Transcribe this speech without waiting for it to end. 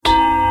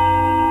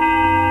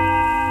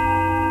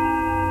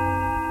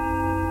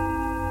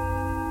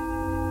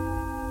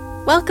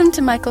Welcome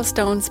to Michael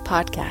Stone's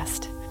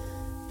podcast.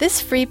 This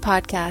free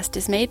podcast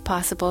is made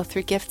possible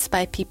through gifts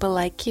by people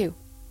like you.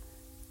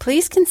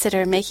 Please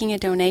consider making a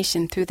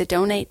donation through the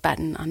donate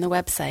button on the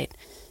website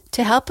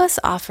to help us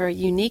offer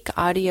unique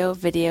audio,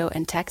 video,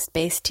 and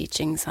text-based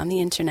teachings on the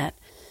internet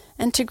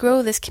and to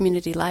grow this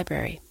community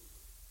library.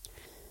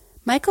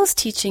 Michael's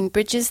teaching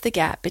bridges the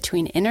gap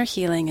between inner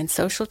healing and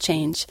social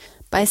change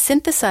by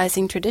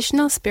synthesizing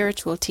traditional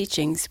spiritual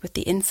teachings with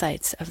the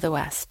insights of the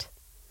West.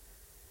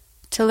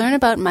 To learn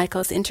about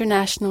Michael's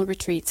international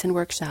retreats and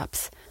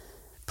workshops,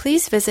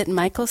 please visit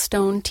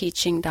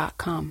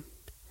michaelstoneteaching.com.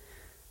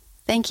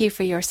 Thank you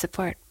for your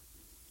support.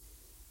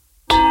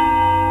 Good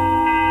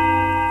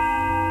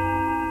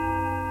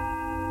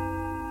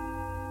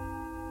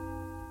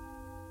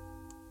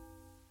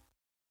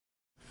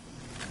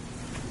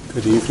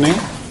evening.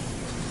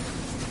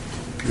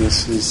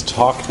 This is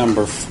talk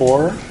number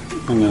 4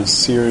 in a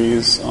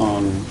series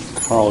on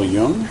Carl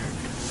Jung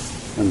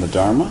and the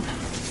Dharma.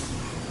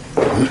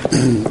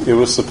 It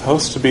was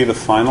supposed to be the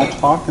final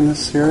talk in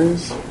this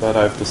series, but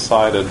I've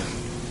decided,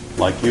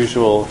 like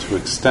usual, to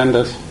extend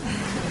it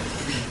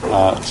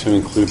to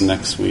include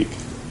next week.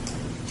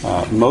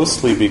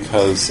 Mostly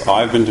because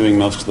I've been doing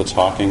most of the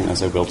talking,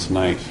 as I will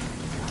tonight,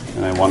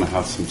 and I want to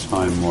have some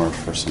time more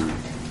for some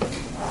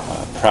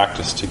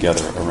practice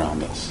together around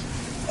this.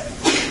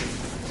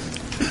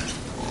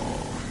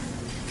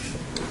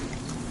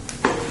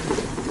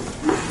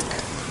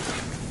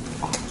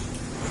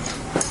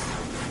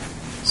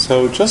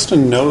 So just a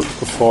note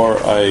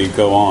before I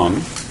go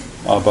on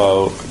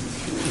about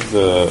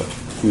the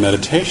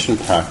meditation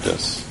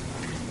practice.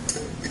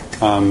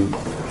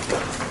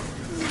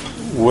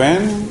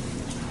 When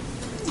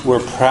we're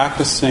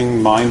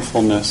practicing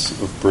mindfulness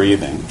of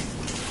breathing,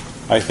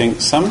 I think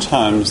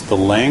sometimes the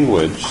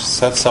language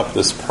sets up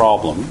this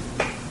problem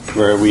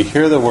where we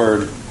hear the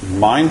word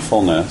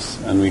mindfulness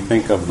and we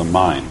think of the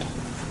mind.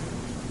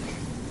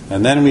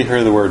 And then we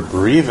hear the word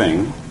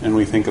breathing and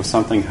we think of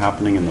something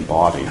happening in the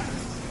body.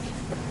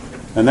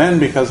 And then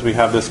because we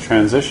have this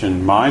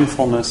transition,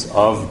 mindfulness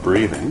of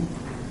breathing,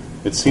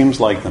 it seems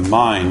like the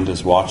mind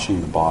is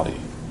watching the body.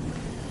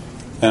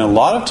 And a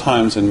lot of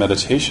times in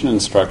meditation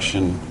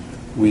instruction,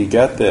 we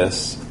get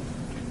this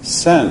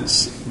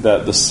sense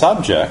that the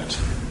subject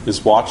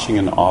is watching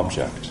an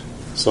object.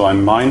 So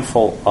I'm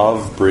mindful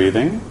of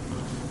breathing,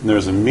 and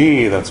there's a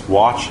me that's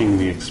watching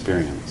the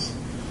experience.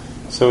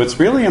 So it's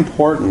really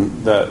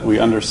important that we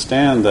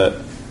understand that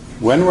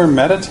when we're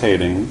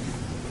meditating,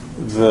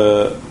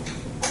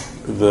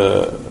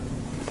 the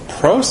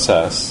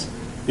process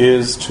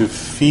is to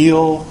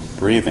feel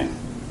breathing.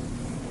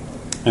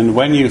 And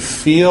when you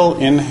feel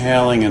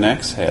inhaling and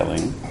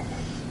exhaling,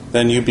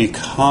 then you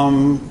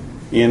become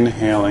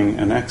inhaling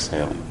and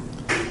exhaling.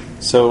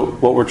 So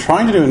what we're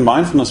trying to do in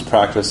mindfulness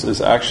practice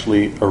is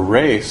actually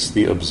erase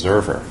the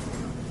observer.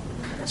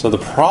 So the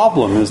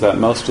problem is that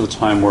most of the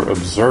time we're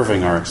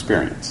observing our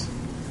experience.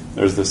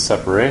 There's this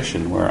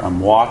separation where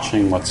I'm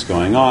watching what's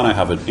going on, I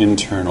have an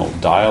internal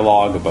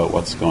dialogue about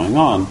what's going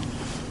on.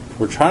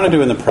 What we're trying to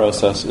do in the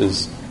process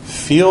is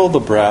feel the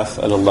breath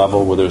at a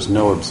level where there's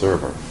no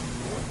observer.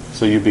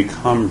 So you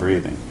become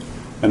breathing.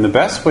 And the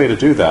best way to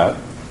do that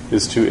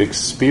is to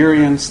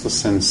experience the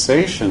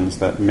sensations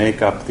that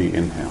make up the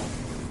inhale.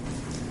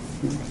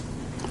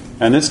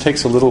 And this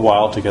takes a little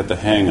while to get the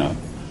hang of.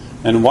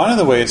 And one of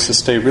the ways to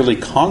stay really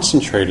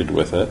concentrated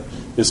with it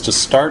is to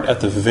start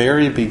at the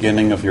very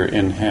beginning of your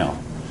inhale.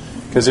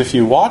 Because if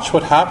you watch,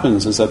 what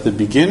happens is at the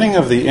beginning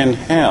of the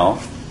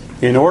inhale,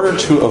 in order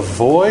to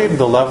avoid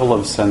the level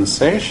of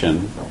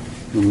sensation,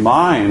 the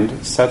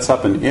mind sets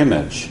up an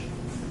image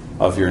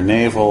of your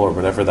navel or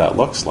whatever that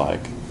looks like.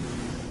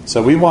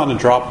 So we want to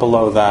drop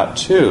below that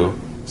too,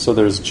 so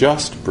there's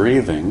just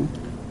breathing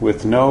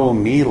with no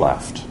me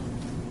left.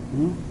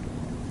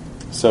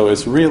 So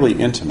it's really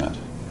intimate.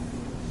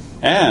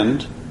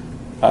 And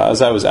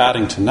as I was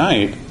adding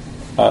tonight,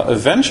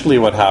 eventually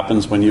what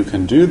happens when you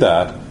can do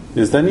that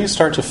is then you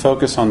start to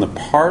focus on the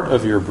part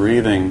of your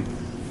breathing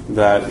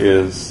that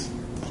is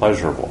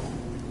pleasurable.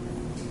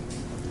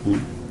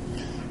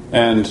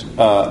 And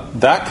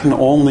that can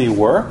only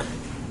work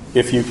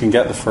if you can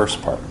get the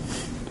first part.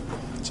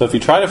 So if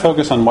you try to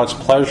focus on what's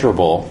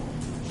pleasurable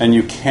and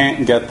you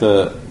can't get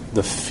the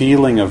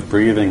feeling of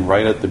breathing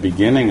right at the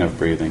beginning of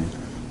breathing,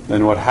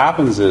 then what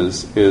happens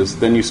is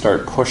then you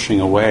start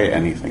pushing away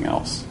anything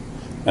else.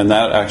 And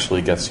that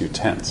actually gets you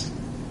tense.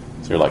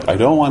 So you're like, I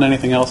don't want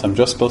anything else, I'm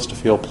just supposed to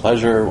feel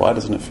pleasure, why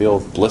doesn't it feel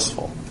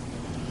blissful?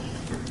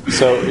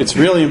 So it's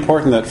really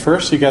important that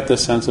first you get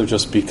this sense of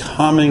just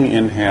becoming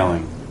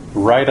inhaling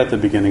right at the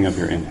beginning of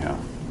your inhale.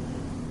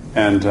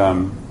 And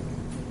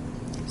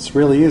it's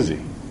really easy.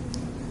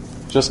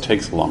 It just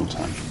takes a long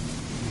time.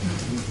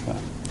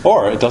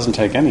 Or it doesn't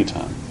take any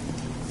time.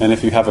 And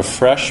if you have a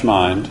fresh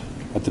mind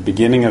at the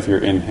beginning of your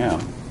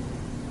inhale,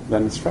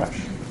 then it's fresh.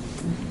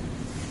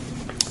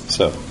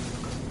 So,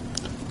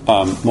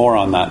 more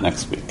on that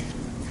next week.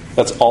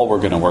 That's all we're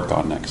going to work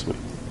on next week.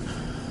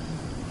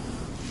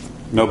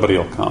 Nobody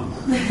will come.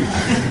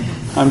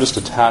 I'm just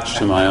attached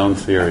to my own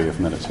theory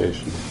of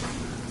meditation.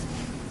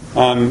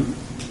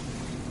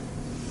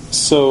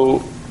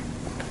 So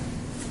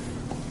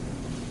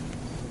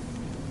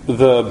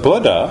the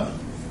Buddha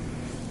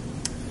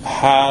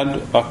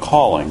had a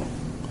calling,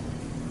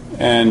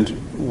 and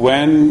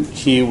when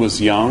he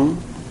was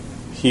young,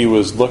 he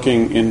was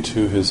looking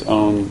into his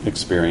own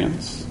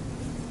experience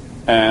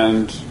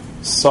and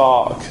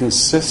saw a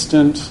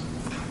consistent,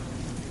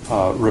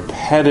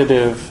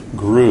 repetitive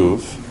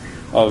groove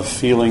of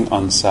feeling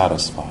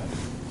unsatisfied,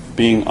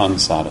 being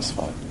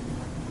unsatisfied.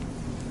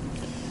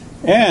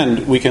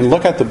 And we can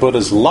look at the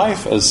Buddha's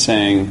life as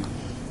saying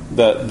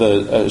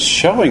that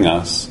showing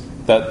us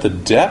that the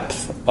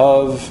depth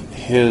of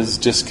his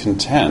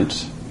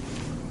discontent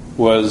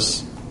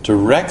was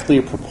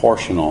directly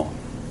proportional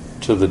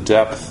to the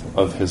depth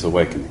of his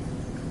awakening.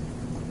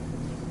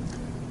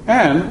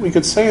 And we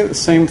could say the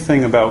same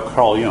thing about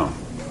Carl Jung.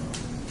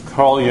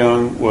 Carl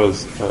Jung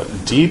was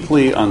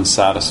deeply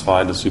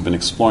unsatisfied, as we've been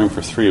exploring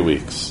for 3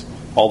 weeks.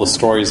 All the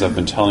stories I've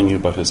been telling you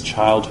about his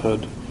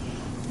childhood.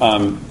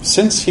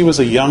 Since he was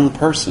a young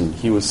person,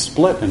 he was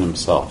split in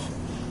himself.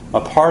 A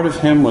part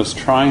of him was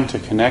trying to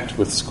connect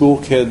with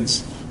school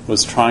kids,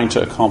 was trying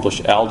to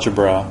accomplish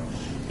algebra,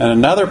 and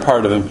another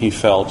part of him, he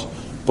felt,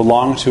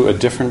 belonged to a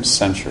different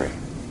century.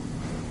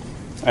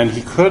 And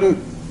he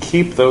couldn't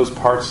keep those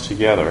parts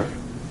together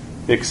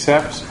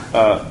except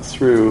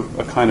through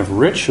a kind of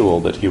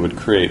ritual that he would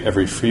create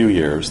every few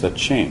years that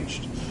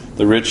changed.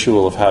 The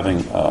ritual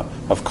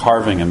of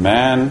carving a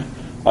man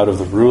out of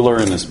the ruler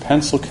in his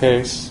pencil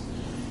case,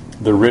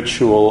 the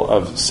ritual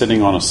of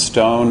sitting on a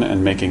stone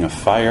and making a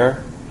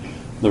fire,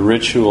 the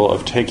ritual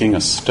of taking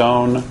a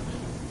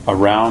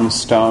round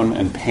stone,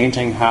 and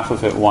painting half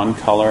of it one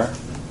color,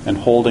 and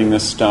holding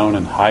this stone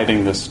and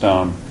hiding this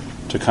stone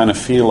to kind of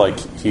feel like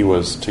he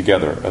was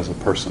together as a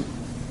person.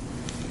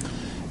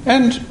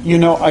 And,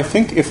 I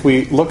think if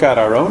we look at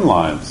our own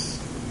lives,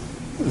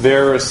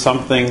 there is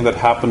something that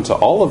happened to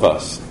all of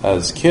us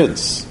as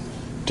kids.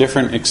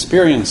 Different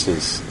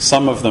experiences,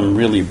 some of them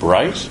really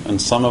bright,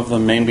 and some of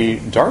them maybe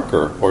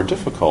darker or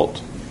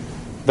difficult,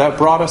 that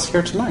brought us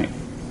here tonight.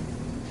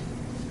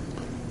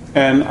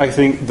 And I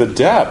think the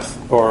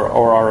depth or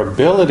our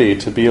ability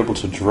to be able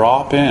to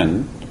drop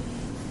in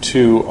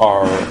to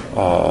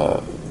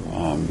our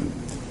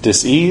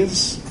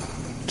dis-ease,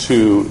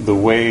 to the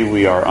way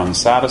we are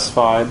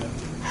unsatisfied,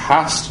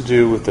 has to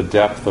do with the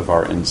depth of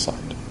our insight.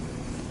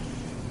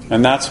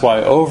 And that's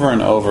why over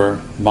and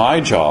over,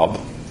 my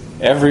job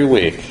every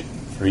week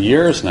for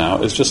years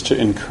now is just to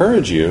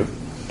encourage you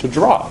to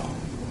drop,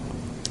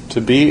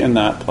 to be in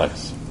that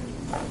place.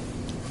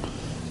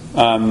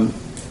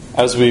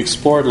 As we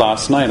explored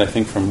last night, I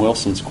think from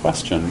Wilson's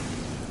question,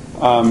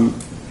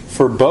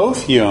 for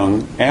both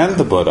Jung and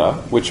the Buddha,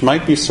 which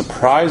might be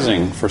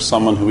surprising for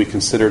someone who we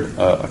considered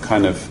a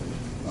kind of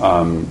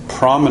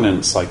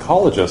prominent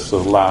psychologist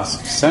of the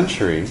last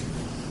century,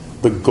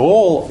 the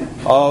goal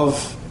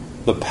of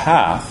the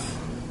path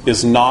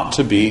is not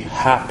to be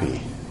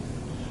happy.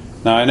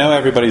 Now, I know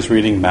everybody's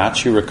reading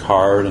Matthew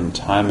Ricard and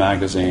Time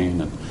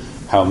Magazine and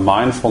how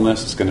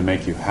mindfulness is going to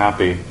make you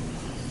happy.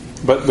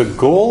 But the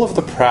goal of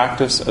the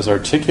practice, as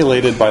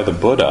articulated by the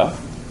Buddha,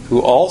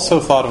 who also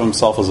thought of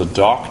himself as a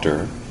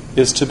doctor,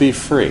 is to be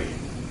free.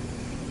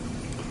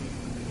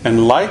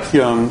 And like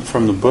Jung,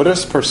 from the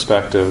Buddha's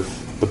perspective,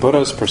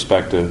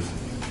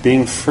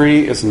 being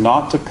free is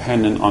not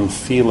dependent on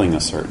feeling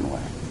a certain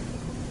way.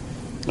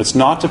 It's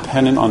not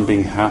dependent on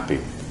being happy.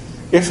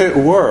 If it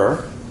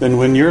were, then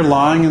when you're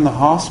lying in the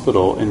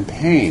hospital in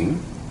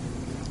pain,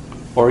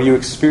 or you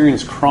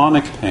experience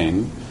chronic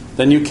pain,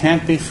 then you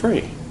can't be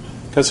free.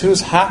 Because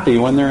who's happy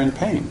when they're in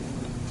pain?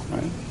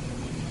 Right?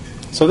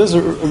 So this is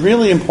a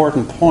really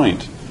important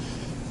point.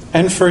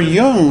 And for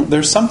Jung,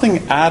 there's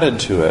something added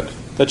to it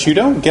that you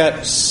don't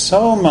get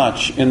so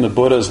much in the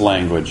Buddha's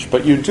language,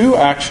 but you do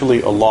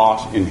actually a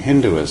lot in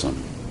Hinduism,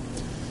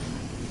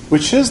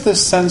 which is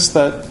this sense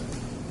that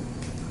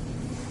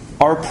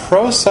our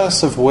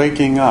process of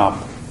waking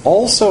up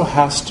also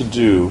has to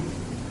do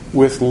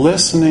with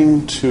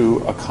listening to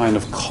a kind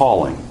of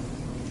calling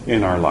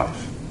in our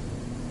life.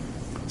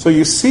 So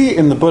you see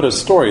in the Buddha's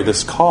story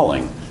this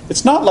calling.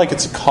 It's not like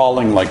it's a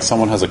calling like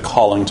someone has a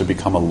calling to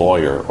become a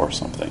lawyer or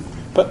something.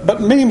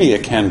 But maybe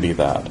it can be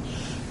that.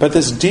 But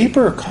this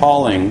deeper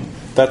calling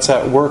that's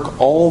at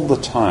work all the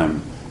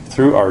time,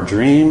 through our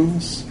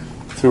dreams,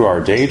 through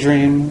our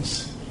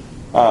daydreams,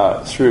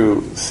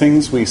 through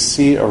things we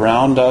see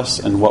around us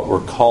and what we're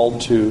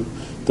called to,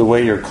 the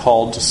way you're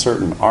called to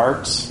certain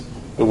arts,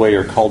 the way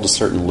you're called to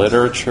certain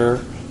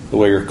literature, the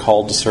way you're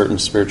called to certain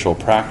spiritual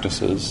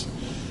practices.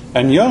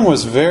 And Jung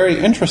was very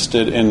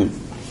interested in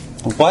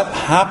what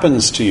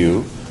happens to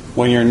you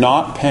when you're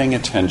not paying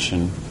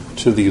attention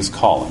to these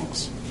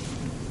callings.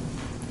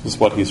 This is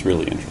what he's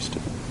really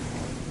interested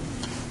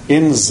in.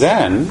 In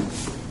Zen,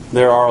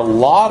 there are a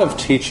lot of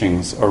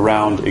teachings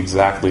around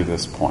exactly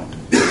this point.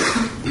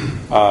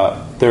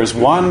 There's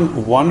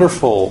one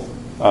wonderful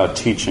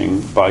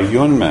teaching by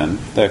Yunmen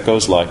that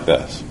goes like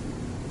this.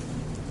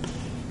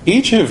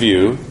 Each of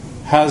you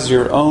has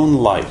your own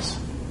light.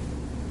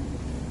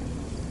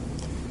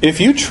 If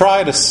you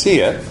try to see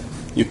it,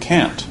 you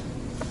can't.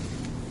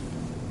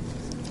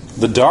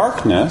 The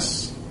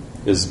darkness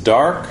is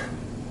dark,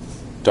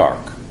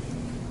 dark.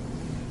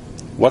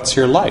 What's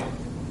your light?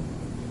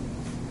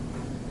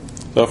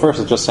 So at first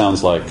it just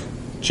sounds like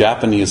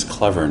Japanese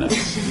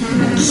cleverness.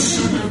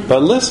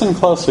 But listen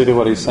closely to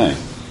what he's saying.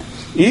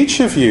 Each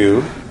of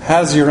you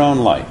has your own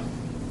light.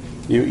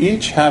 You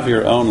each have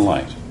your own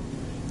light.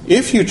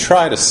 If you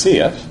try to see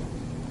it,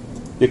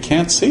 you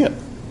can't see it.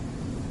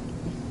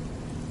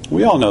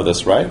 We all know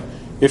this, right?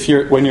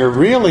 When you're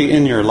really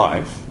in your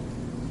life,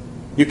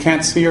 you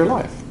can't see your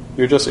life.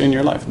 You're just in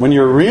your life. When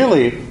you're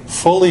really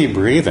fully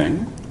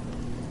breathing,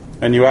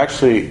 and you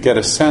actually get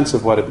a sense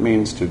of what it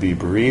means to be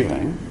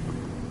breathing,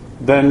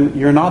 then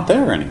you're not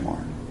there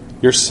anymore.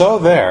 You're so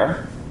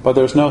there, but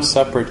there's no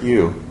separate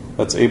you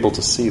that's able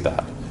to see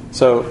that.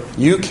 So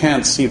you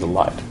can't see the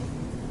light.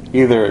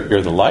 Either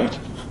you're the light,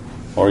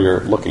 or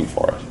you're looking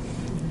for it.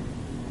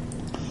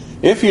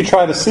 If you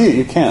try to see it,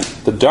 you can't.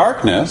 The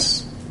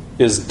darkness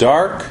is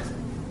dark,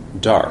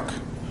 dark.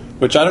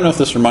 Which I don't know if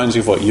this reminds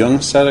you of what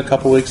Jung said a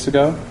couple weeks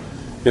ago.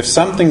 If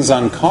something's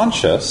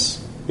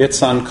unconscious,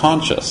 it's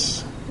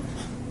unconscious.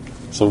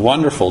 It's a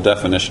wonderful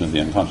definition of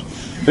the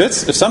unconscious.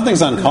 If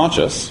something's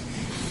unconscious,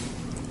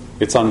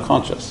 it's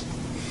unconscious.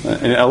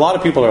 And a lot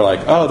of people are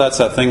like, oh, that's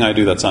that thing I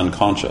do that's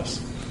unconscious.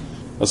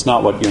 That's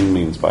not what Jung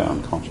means by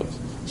unconscious.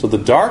 So the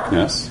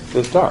darkness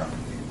is dark.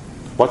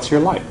 What's your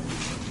light?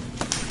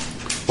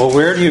 Well,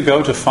 where do you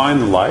go to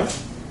find the light?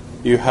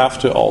 You have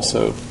to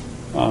also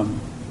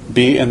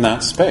be in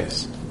that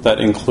space that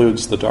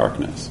includes the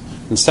darkness.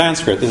 In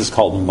Sanskrit, this is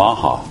called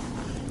Maha,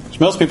 which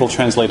most people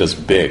translate as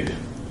big.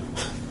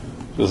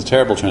 It's a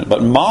terrible translation.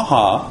 But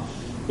Maha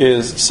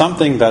is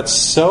something that's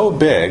so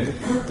big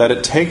that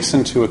it takes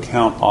into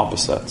account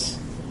opposites.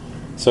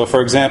 So,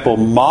 for example,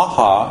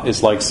 Maha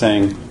is like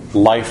saying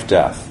life,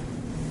 death.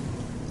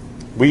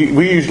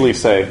 We usually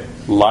say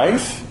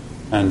life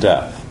and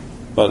death.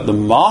 But the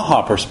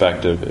Maha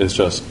perspective is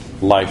just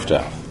life,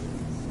 death.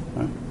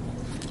 Right?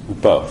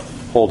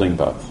 Both, holding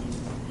both.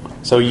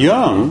 So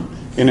Jung,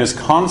 in his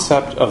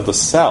concept of the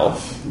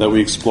self that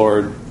we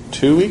explored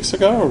 2 weeks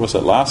ago, or was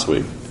it last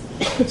week,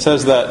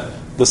 says that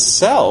the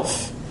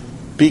self,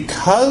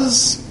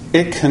 because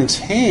it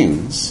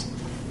contains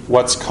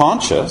what's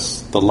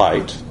conscious, the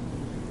light,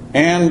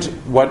 and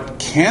what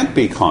can't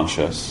be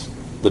conscious,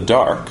 the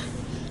dark,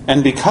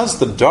 and because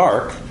the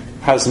dark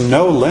has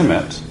no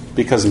limit,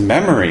 because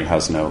memory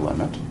has no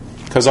limit,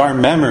 because our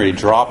memory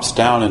drops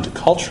down into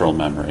cultural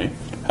memory,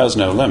 has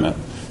no limit,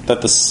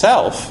 that the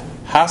self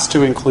has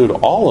to include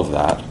all of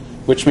that,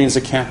 which means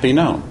it can't be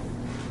known.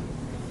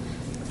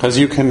 Because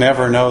you can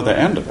never know the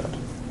end of it.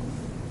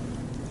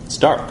 It's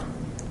dark.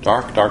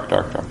 Dark, dark,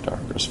 dark, dark, dark,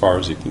 as far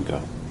as you can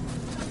go.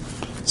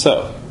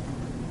 So,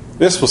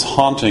 this was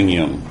haunting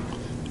Jung.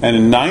 And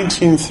in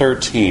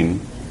 1913,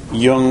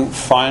 Jung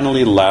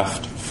finally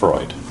left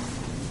Freud.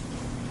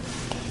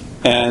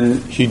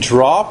 And he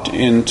dropped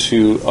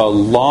into a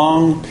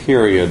long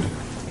period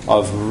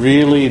of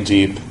really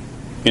deep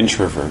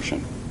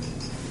introversion.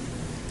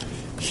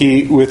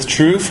 He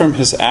withdrew from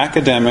his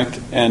academic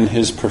and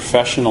his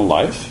professional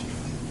life.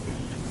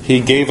 He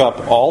gave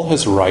up all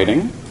his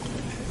writing,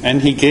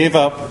 and he gave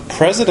up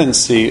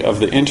presidency of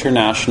the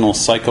International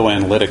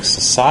Psychoanalytic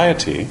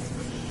Society,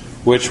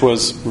 which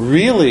was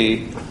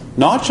really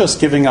not just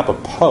giving up a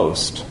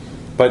post,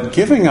 but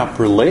giving up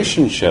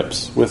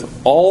relationships with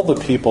all the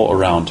people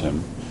around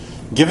him,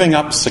 giving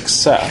up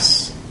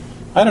success.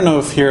 I don't know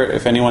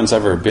if anyone's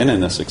ever been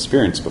in this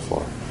experience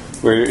before,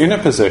 where you're in a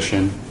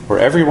position where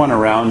everyone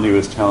around you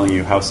is telling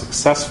you how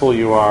successful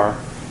you are.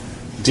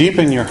 Deep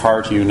in your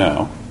heart you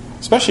know,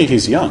 especially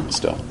he's young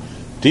still,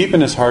 deep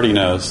in his heart he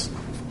knows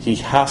he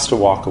has to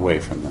walk away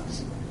from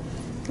this.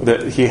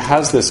 That he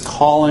has this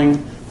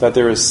calling, that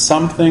there is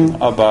something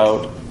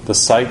about the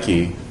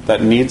psyche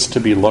that needs to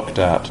be looked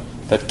at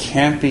that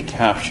can't be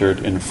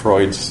captured in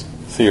Freud's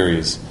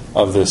theories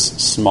of this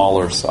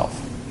smaller self.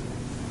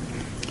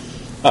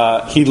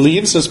 He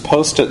leaves his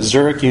post at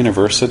Zurich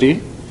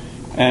University,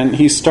 and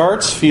he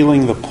starts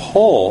feeling the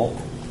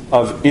pull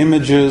of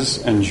images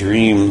and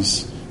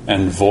dreams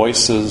and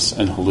voices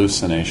and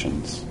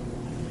hallucinations.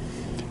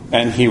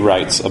 And he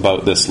writes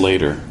about this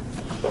later.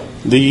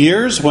 The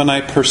years when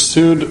I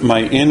pursued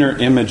my inner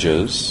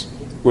images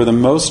were the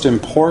most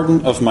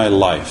important of my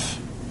life.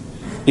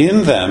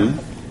 In them,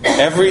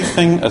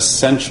 everything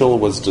essential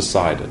was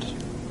decided.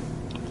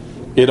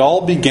 It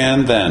all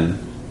began then,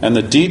 and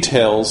the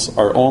details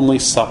are only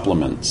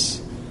supplements.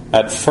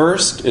 At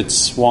first, it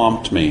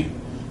swamped me,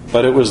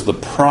 but it was the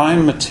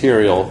prime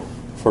material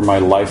for my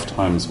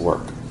lifetime's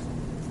work.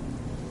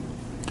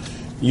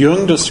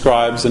 Jung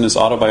describes in his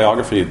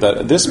autobiography that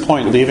at this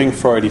point, leaving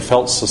Freud, he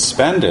felt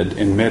suspended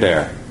in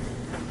midair.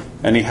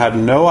 And he had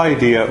no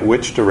idea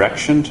which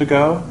direction to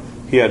go.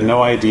 He had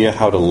no idea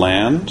how to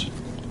land.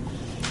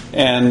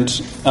 And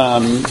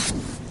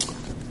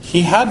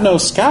he had no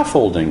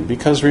scaffolding,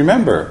 because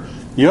remember,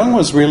 Jung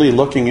was really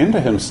looking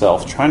into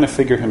himself, trying to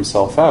figure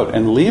himself out.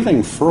 And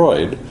leaving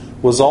Freud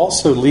was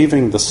also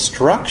leaving the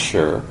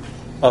structure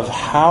of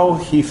how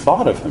he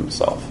thought of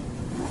himself.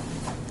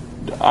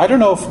 I don't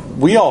know if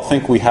we all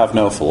think we have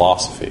no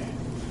philosophy.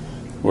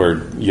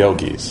 We're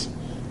yogis.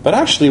 But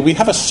actually, we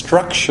have a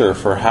structure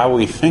for how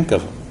we think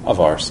of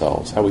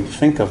ourselves, how we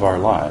think of our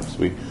lives.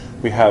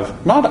 We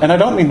have, not, and I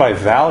don't mean by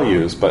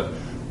values, but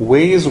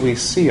ways we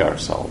see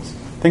ourselves.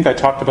 I think I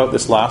talked about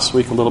this last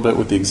week a little bit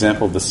with the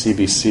example of the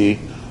CBC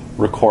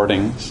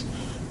recordings.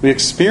 We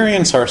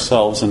experience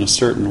ourselves in a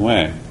certain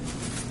way.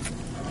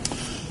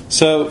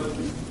 So,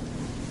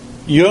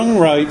 Jung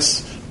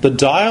writes, "The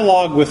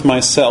dialogue with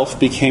myself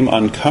became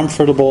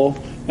uncomfortable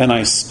and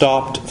I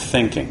stopped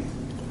thinking.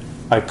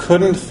 I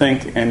couldn't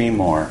think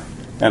anymore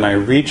and I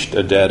reached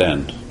a dead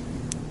end."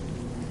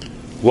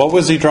 What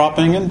was he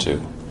dropping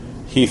into?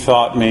 He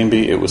thought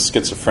maybe it was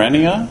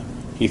schizophrenia.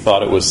 He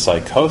thought it was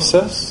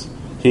psychosis.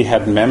 He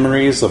had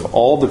memories of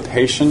all the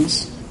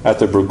patients at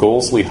the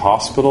Brugolsli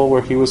hospital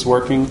where he was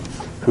working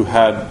who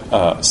had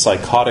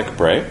psychotic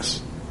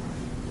breaks.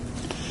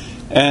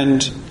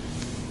 And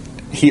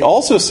he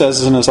also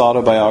says in his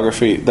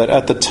autobiography that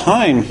at the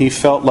time he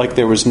felt like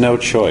there was no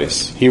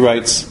choice. He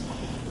writes,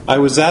 "I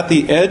was at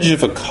the edge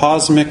of a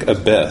cosmic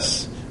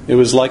abyss. It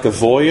was like a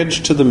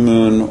voyage to the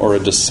moon or a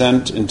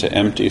descent into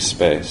empty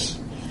space.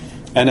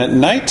 And at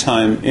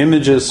nighttime,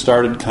 images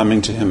started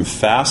coming to him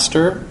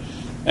faster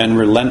and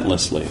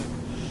relentlessly.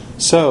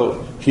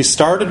 So he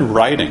started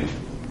writing.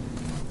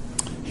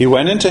 He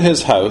went into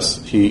his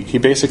house. He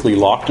basically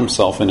locked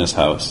himself in his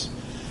house.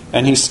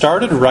 And he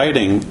started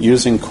writing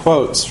using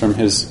quotes from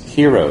his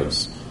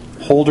heroes,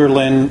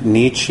 Hölderlin,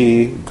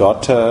 Nietzsche,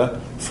 Goethe,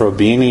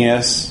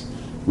 Frobenius,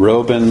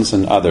 Rubens,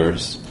 and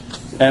others.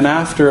 And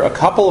after a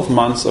couple of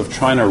months of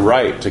trying to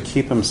write to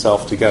keep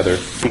himself together,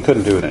 he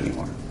couldn't do it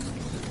anymore.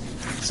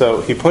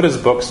 So he put his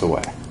books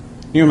away.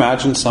 Can you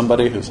imagine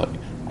somebody who's like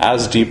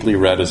as deeply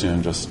read as you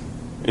and just,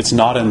 it's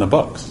not in the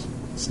books.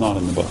 It's not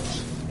in the books.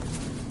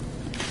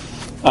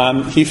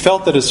 He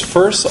felt that his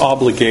first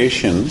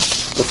obligation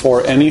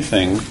before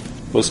anything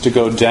was to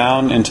go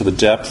down into the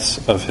depths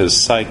of his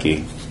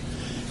psyche.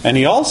 And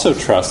he also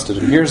trusted,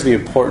 and here's the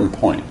important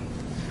point,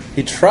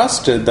 he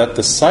trusted that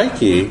the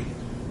psyche,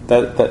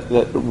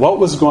 that what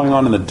was going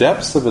on in the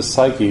depths of his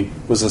psyche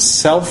was a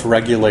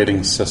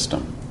self-regulating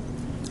system.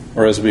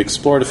 Or as we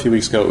explored a few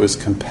weeks ago, it was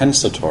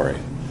compensatory.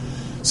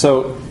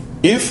 So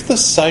if the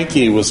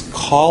psyche was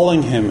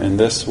calling him in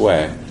this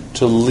way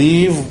to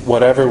leave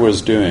whatever he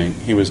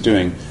was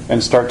doing,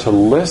 and start to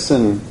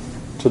listen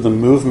to the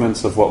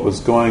movements of what was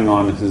going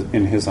on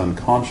in his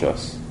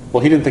unconscious.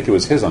 Well, he didn't think it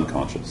was his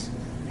unconscious.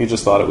 He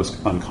just thought it was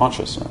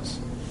unconsciousness.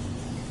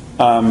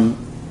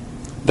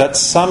 That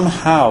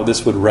somehow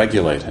this would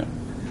regulate him.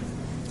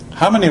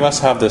 How many of us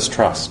have this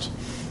trust?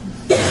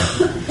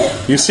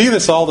 You see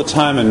this all the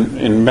time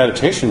in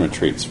meditation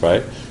retreats,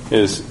 right?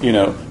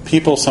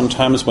 People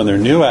sometimes when they're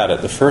new at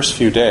it, the first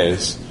few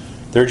days,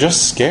 they're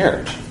just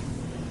scared.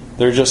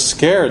 They're just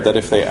scared that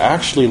if they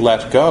actually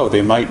let go,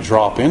 they might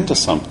drop into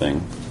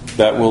something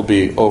that will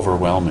be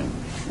overwhelming.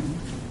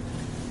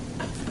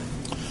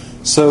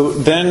 So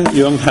then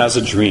Jung has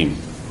a dream.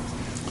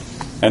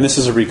 And this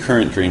is a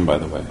recurrent dream, by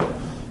the way.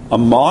 A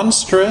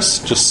monstrous,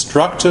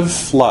 destructive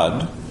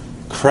flood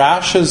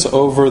crashes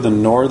over the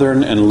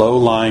northern and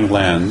low-lying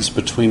lands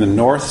between the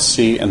North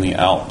Sea and the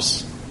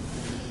Alps.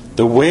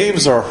 The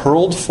waves are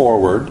hurled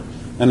forward,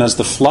 and as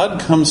the flood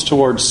comes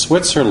towards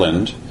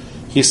Switzerland,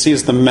 he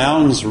sees the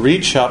mountains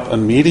reach up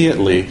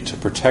immediately to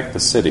protect the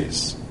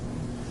cities.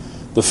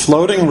 The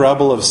floating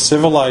rubble of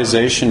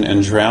civilization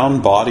and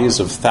drowned bodies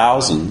of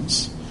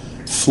thousands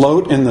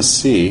float in the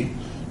sea,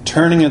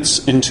 turning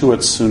it into a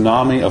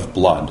tsunami of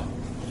blood.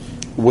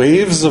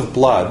 Waves of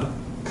blood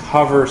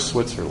cover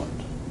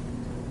Switzerland.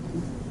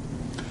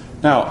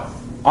 Now,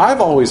 I've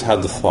always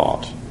had the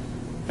thought,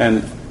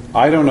 and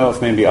I don't know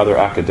if maybe other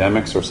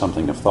academics or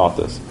something have thought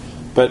this,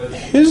 but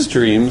his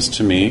dreams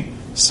to me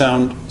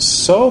sound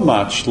so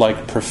much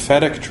like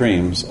prophetic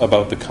dreams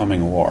about the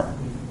coming war.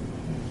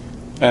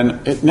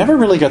 And it never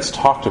really gets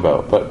talked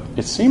about, but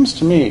it seems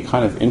to me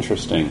kind of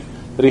interesting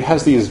that he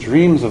has these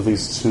dreams of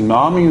these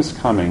tsunamis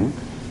coming,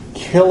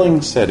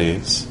 killing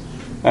cities,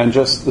 and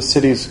just the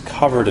cities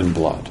covered in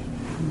blood.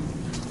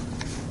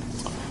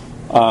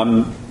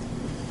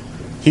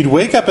 He'd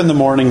wake up in the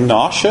morning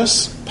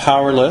nauseous,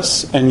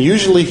 powerless, and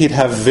usually he'd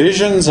have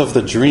visions of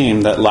the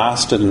dream that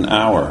lasted an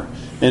hour.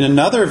 In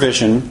another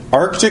vision,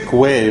 Arctic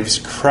waves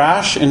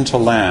crash into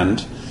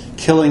land,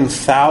 killing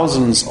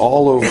thousands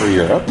all over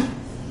Europe.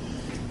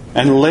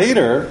 And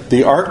later,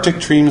 the Arctic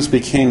dreams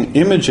became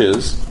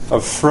images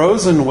of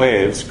frozen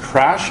waves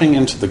crashing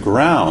into the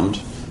ground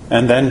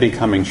and then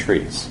becoming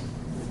trees.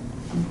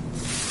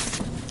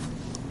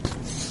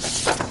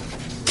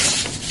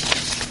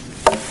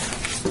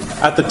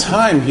 At the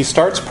time, he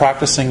starts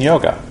practicing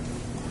yoga.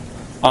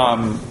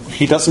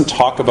 He doesn't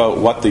talk about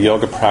what the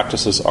yoga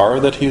practices are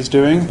that he's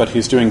doing, but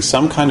he's doing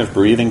some kind of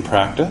breathing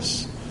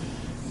practice.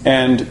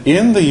 And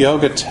in the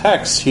yoga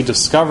text, he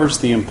discovers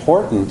the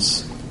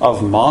importance of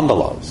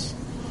mandalas.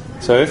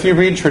 So if you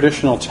read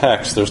traditional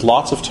texts, there's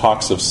lots of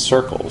talks of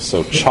circles.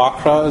 So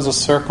chakra is a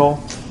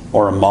circle,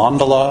 or a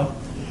mandala.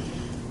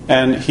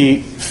 And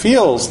he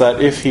feels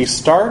that if he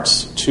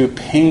starts to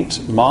paint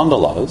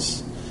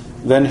mandalas,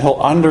 then he'll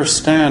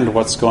understand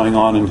what's going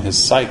on in his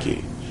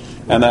psyche.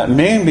 And that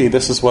maybe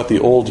this is what the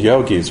old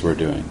yogis were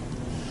doing.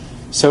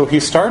 So he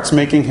starts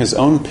making his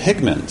own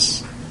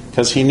pigments,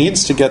 because he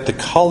needs to get the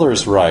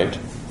colors right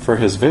for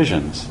his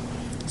visions.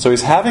 So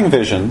he's having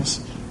visions,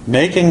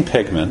 making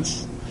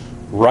pigments,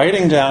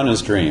 writing down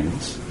his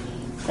dreams,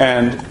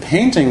 and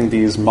painting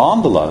these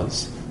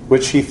mandalas,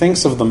 which he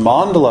thinks of the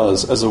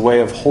mandalas as a way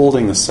of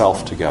holding the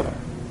self together,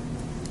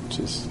 which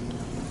is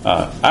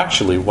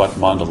actually what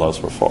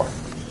mandalas were for.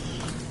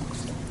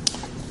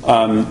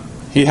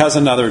 He has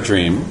another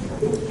dream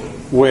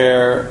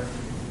where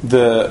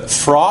the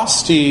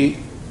frosty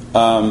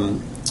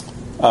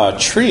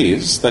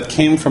trees that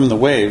came from the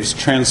waves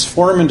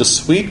transform into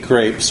sweet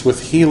grapes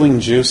with healing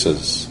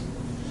juices.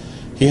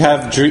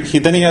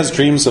 Then he has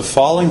dreams of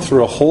falling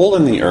through a hole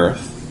in the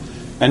earth,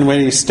 and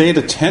when he stayed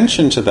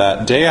attention to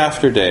that day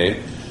after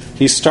day,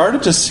 he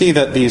started to see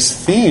that these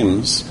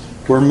themes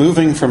were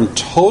moving from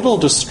total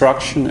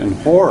destruction and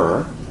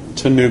horror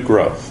to new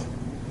growth.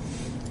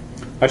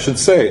 I should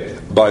say,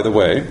 by the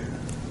way,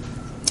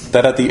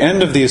 that at the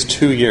end of these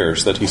 2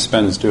 years that he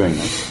spends doing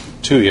this,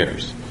 2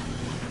 years,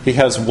 he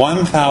has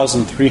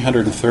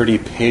 1,330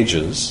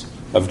 pages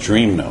of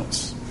dream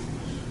notes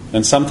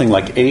and something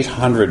like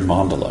 800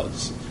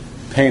 mandalas.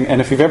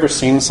 And if you've ever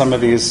seen some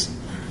of these,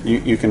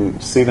 you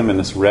can see them in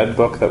this red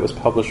book that was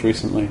published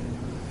recently.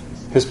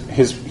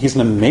 He's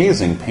an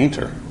amazing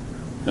painter.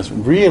 It's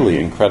really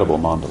incredible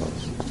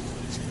mandalas.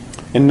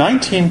 In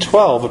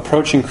 1912,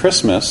 approaching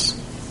Christmas,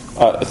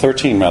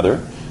 13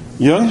 rather,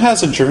 Jung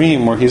has a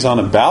dream where he's on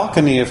a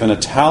balcony of an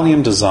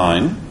Italian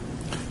design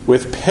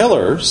with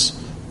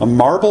pillars, a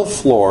marble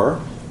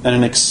floor, and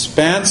an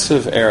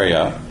expansive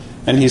area,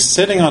 and he's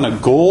sitting on a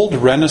gold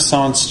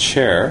Renaissance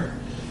chair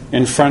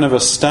in front of a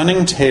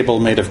stunning table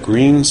made of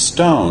green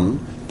stone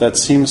that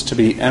seems to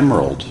be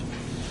emerald.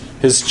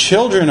 His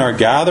children are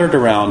gathered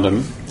around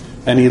him,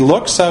 and he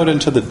looks out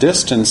into the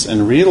distance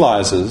and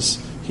realizes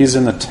he's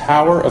in the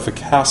tower of a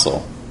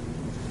castle.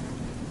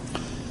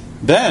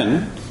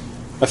 Then,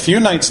 a few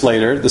nights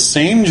later, the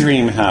same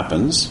dream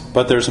happens,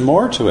 but there's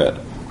more to it.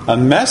 A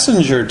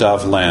messenger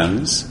dove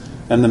lands,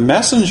 and the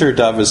messenger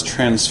dove is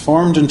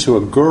transformed into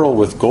a girl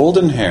with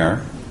golden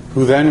hair,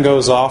 who then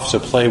goes off to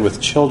play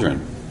with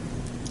children.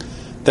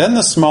 Then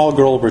the small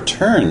girl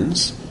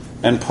returns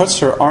and puts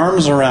her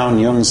arms around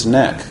Jung's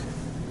neck.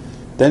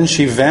 Then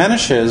she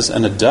vanishes,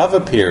 and a dove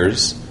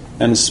appears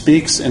and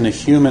speaks in a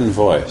human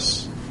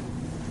voice.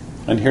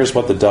 And here's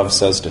what the dove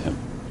says to him.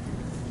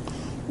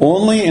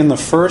 Only in the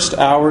first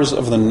hours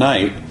of the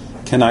night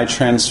can I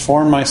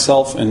transform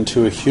myself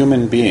into a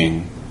human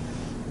being,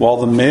 while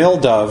the male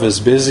dove is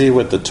busy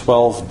with the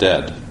 12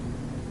 dead.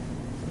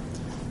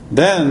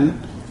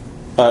 Then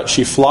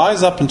she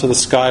flies up into the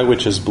sky,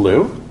 which is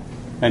blue,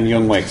 and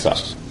Jung wakes up.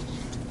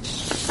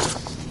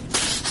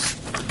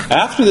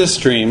 After this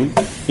dream,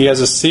 he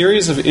has a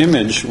series of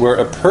images where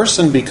a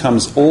person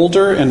becomes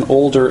older and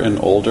older and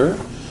older.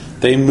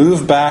 They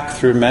move back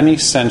through many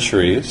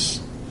centuries,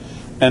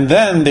 and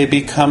then they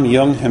become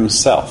Jung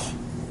himself.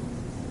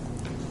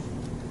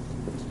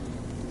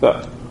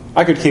 So,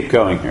 I could keep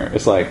going here.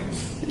 It's like,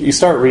 you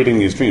start reading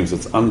these dreams,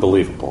 it's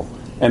unbelievable.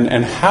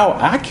 And how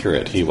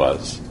accurate he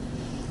was.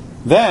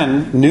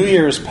 Then, New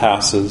Year's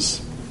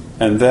passes,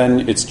 and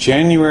then it's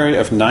January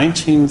of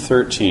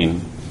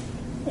 1913,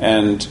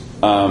 and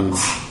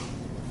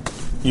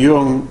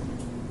Jung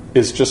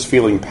is just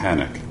feeling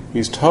panic.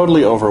 He's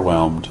totally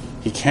overwhelmed.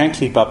 He can't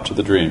keep up to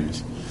the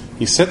dreams.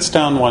 He sits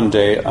down one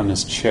day on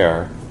his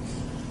chair.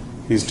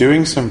 He's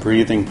doing some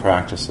breathing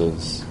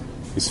practices.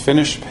 He's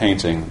finished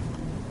painting,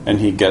 and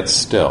he gets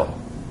still.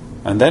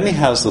 And then he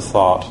has the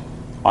thought,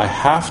 I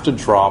have to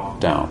drop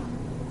down.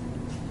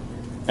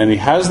 And he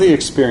has the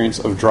experience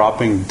of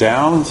dropping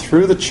down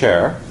through the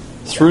chair,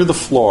 through the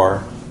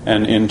floor,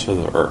 and into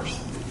the earth.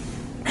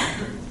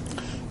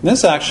 This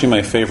is actually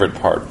my favorite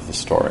part of the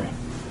story,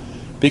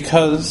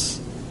 because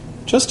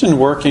just in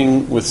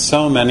working with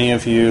so many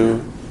of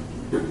you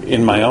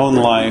in my own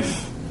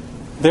life,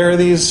 there are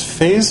these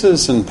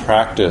phases in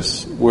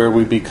practice where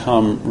we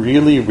become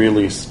really,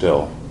 really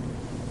still.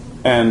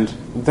 And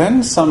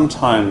then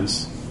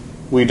sometimes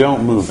we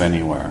don't move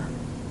anywhere,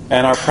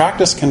 and our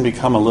practice can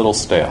become a little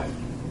stale.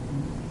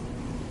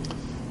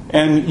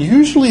 And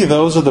usually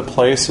those are the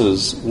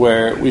places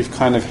where we've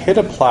kind of hit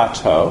a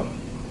plateau,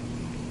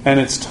 and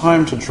it's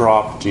time to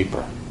drop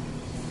deeper.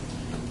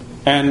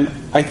 And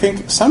I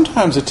think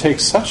sometimes it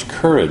takes such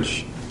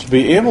courage to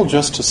be able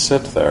just to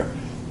sit there.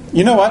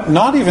 You know what?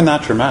 Not even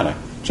that dramatic.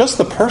 Just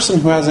the person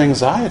who has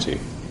anxiety.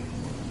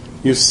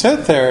 You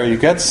sit there, you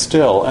get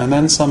still, and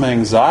then some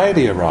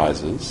anxiety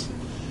arises.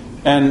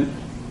 And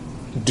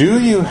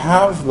do you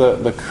have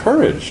the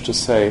courage to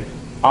say,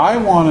 I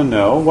want to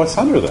know what's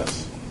under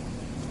this?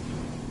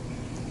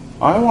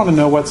 I want to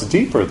know what's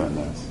deeper than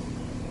this.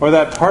 Or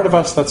that part of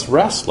us that's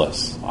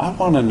restless. I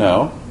want to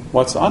know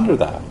what's under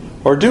that.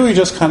 Or do we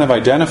just kind of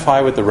identify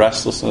with the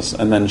restlessness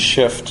and then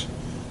shift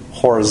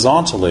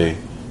horizontally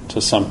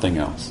to something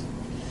else.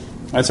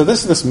 And so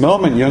this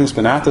moment, Jung's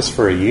been at this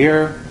for a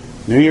year.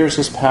 New Year's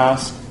has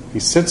passed. He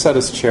sits at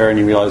his chair and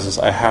he realizes,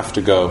 I have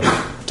to go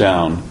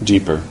down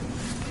deeper.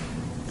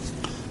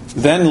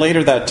 Then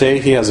later that day,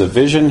 he has a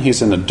vision.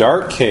 He's in a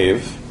dark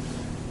cave,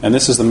 and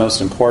this is the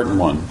most important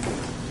one.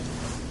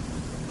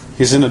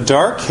 He's in a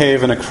dark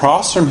cave, and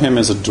across from him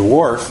is a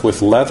dwarf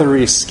with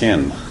leathery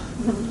skin.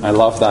 I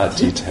love that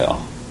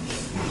detail.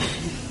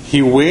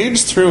 He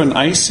wades through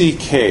icy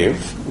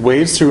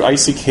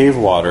cave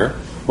water,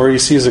 where he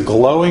sees a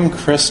glowing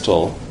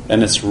crystal,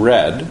 and it's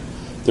red.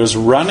 There's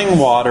running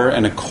water,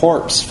 and a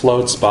corpse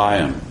floats by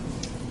him.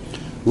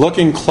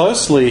 Looking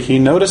closely, he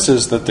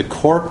notices that the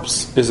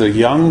corpse is a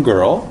young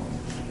girl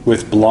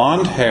with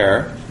blonde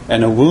hair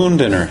and a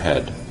wound in her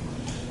head.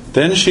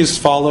 Then she's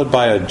followed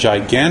by a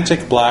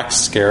gigantic black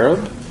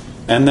scarab,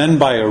 and then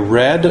by a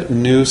red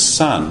new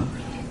sun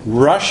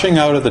rushing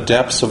out of the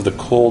depths of the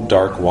cold,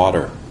 dark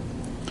water.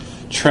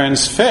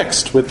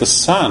 Transfixed with the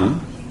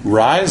sun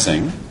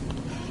rising,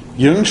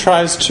 Jung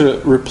tries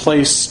to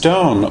replace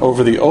stone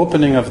over the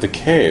opening of the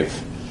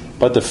cave,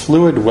 but the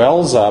fluid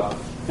wells up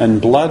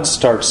and blood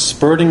starts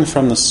spurting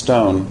from the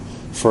stone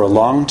for a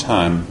long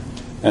time,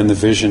 and the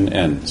vision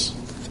ends.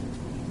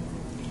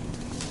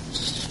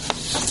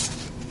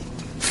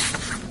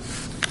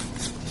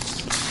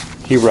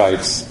 He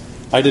writes,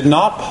 I did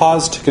not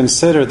pause to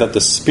consider that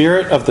the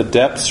spirit of the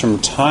depths from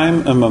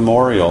time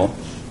immemorial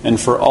and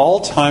for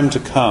all time to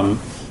come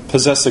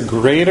possess a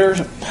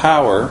greater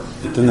power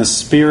than the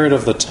spirit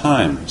of the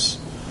times,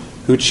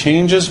 who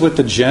changes with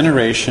the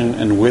generation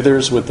and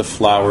withers with the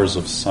flowers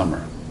of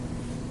summer.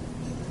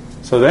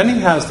 So then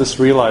he has this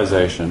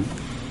realization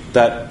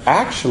that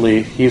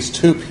actually he's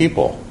two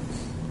people.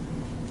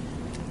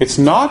 It's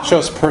not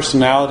just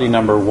personality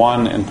number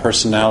one and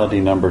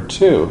personality number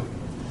two,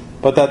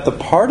 but that the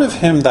part of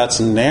him that's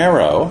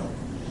narrow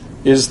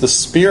is the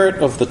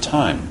spirit of the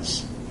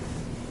times.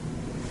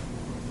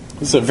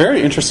 It's a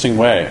very interesting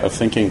way of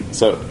thinking.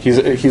 So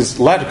he's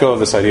let go of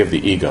this idea of the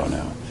ego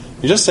now.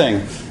 He's just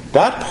saying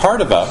that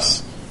part of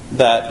us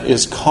that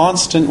is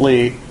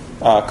constantly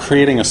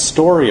creating a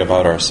story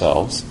about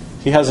ourselves,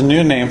 he has a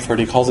new name for it.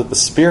 He calls it the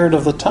spirit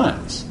of the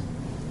times,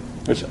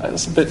 which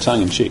is a bit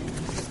tongue-in-cheek.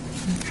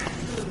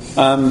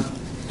 And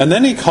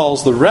then he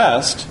calls the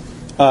rest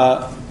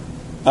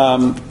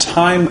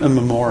time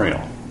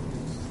immemorial.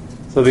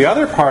 So the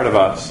other part of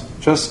us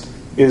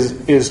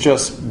is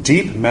just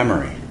deep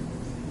memory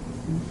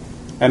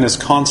and is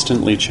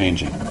constantly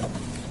changing.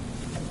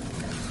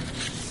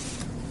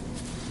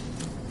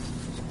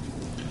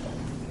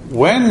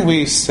 When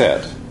we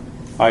sit,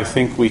 I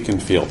think we can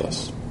feel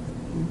this.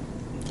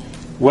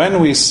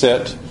 When we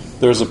sit,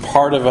 there's a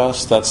part of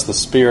us that's the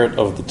spirit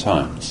of the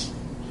times,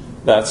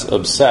 that's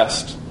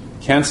obsessed.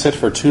 Can't sit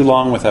for too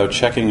long without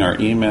checking our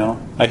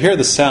email. I hear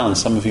the sound.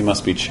 Some of you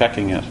must be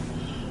checking it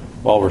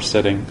while we're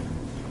sitting.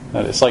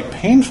 It's like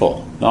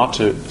painful not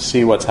to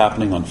see what's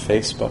happening on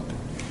Facebook.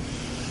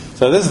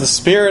 So this is the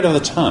spirit of the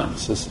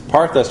times, this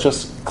part that's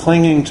just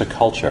clinging to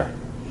culture,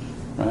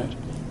 right?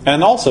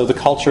 And also the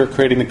culture,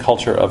 creating the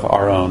culture of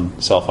our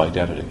own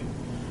self-identity.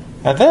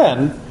 And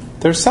then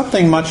there's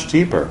something much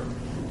deeper.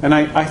 And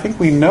I think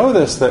we know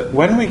this, that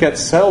when we get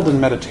settled in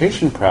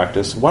meditation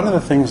practice, one of the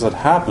things that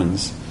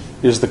happens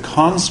is the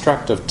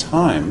construct of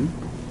time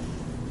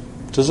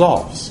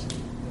dissolves.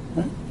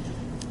 Right?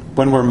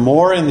 When we're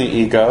more in the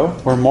ego,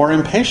 we're more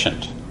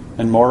impatient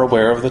and more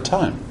aware of the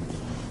time.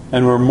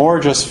 And we're more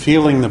just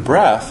feeling the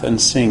breath and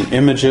seeing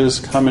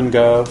images come and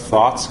go,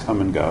 thoughts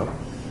come and go.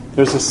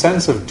 There's a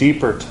sense of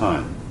deeper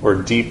time, or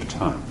deep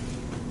time.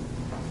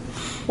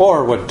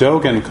 Or what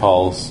Dogen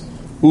calls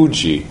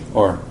uji,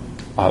 or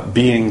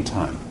being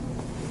time.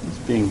 It's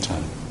being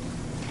time.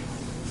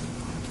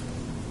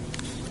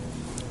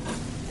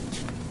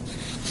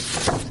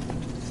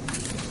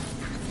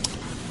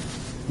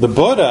 The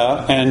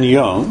Buddha and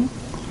Jung,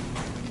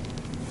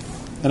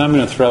 and I'm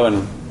going to throw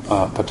in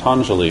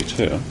Patanjali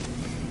too,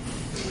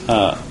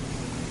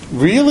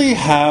 really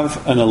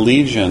have an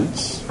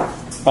allegiance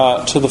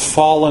to the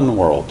fallen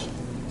world.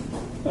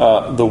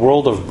 The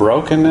world of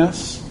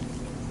brokenness,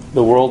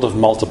 the world of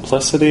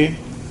multiplicity,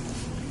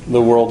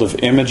 the world of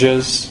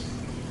images,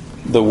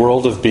 the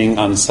world of being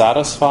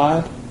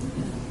unsatisfied,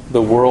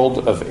 the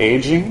world of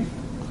aging,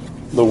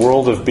 the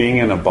world of being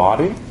in a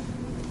body,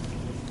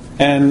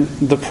 and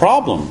the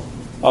problem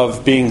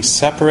of being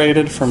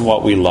separated from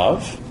what we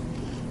love,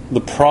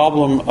 the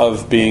problem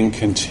of being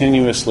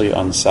continuously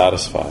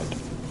unsatisfied.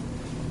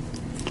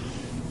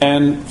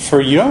 And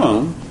for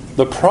Jung,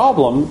 the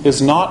problem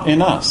is not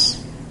in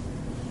us.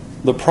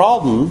 The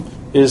problem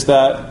is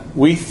that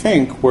we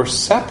think we're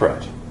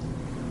separate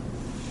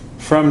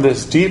from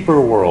this deeper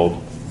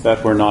world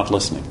that we're not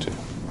listening to.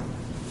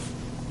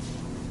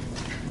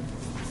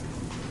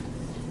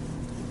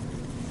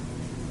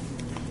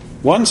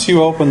 Once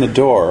you open the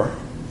door,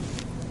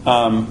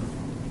 the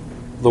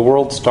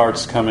world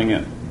starts coming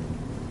in.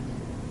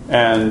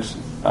 And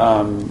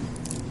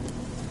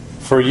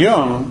for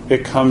Jung,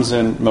 it comes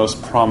in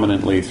most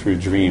prominently through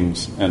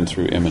dreams and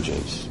through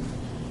images.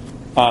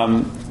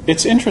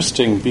 it's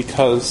interesting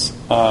because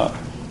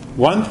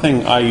one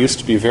thing I used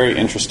to be very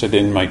interested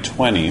in my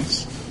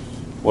 20s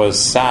was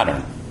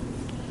Saturn.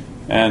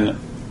 And,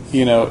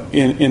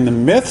 in the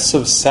myths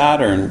of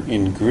Saturn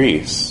in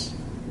Greece,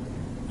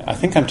 I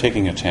think I'm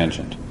taking a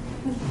tangent.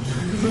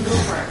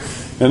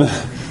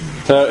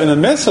 So in the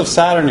myths of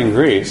Saturn in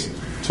Greece,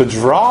 to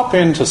drop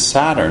into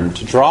Saturn,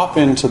 to drop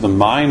into the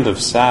mind of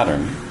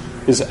Saturn,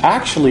 is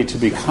actually to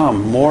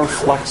become more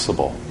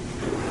flexible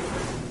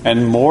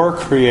and more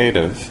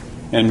creative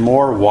and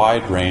more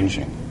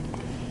wide-ranging.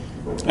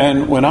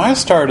 And when I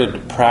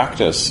started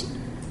practice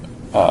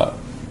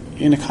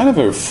in a kind of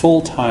a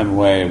full-time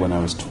way when I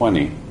was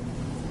 20,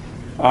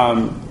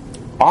 I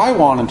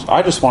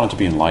just wanted to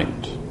be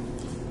enlightened.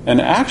 And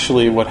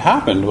actually what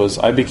happened was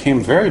I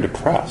became very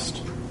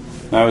depressed.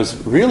 And I was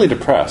really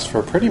depressed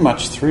for pretty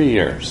much 3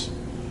 years.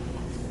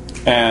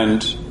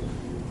 And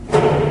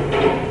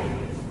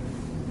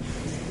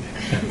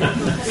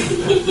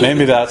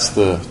maybe that's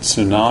the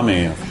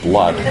tsunami of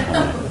blood.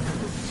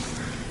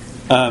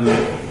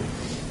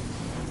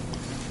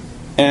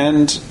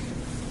 And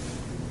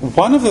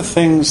one of the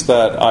things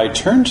that I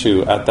turned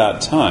to at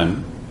that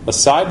time,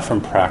 aside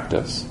from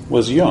practice,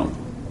 was Jung.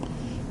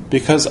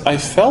 Because I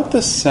felt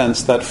this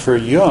sense that for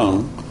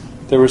Jung,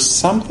 there was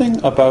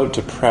something about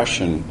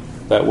depression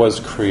that was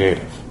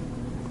creative.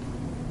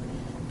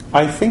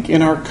 I think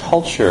in our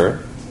culture,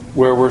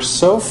 where we're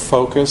so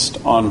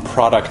focused on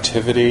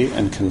productivity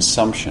and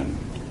consumption,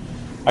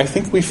 I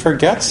think we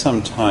forget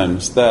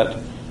sometimes that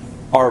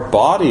our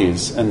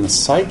bodies and the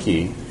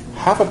psyche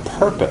have a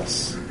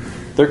purpose.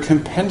 They're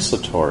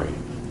compensatory.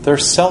 They're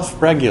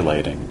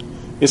self-regulating.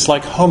 It's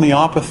like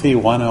homeopathy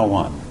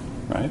 101,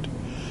 right?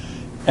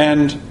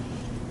 And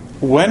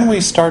when we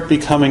start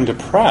becoming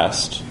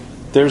depressed,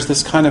 there's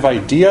this kind of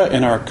idea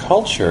in our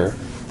culture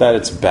that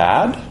it's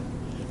bad,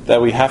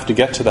 that we have to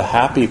get to the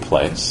happy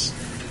place,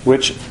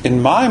 which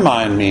in my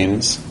mind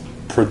means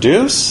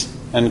produce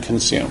and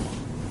consume.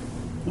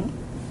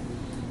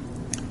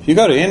 If you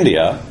go to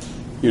India,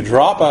 you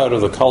drop out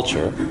of the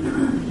culture,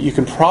 you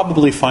can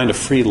probably find a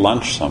free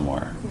lunch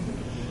somewhere.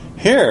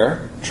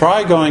 Here,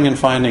 try going and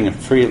finding a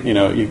free,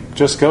 you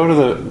just go to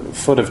the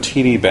foot of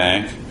TD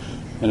Bank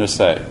and just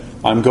say,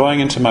 I'm going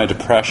into my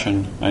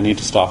depression, I need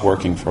to stop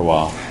working for a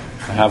while.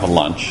 I have a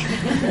lunch.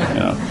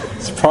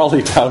 It's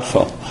probably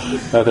doubtful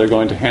that they're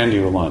going to hand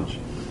you a lunch.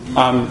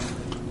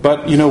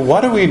 But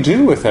what do we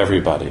do with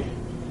everybody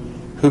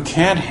who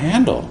can't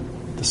handle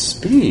the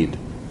speed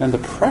and the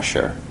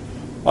pressure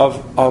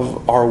of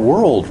our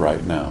world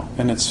right now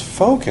and its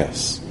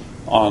focus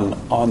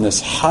on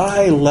this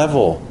high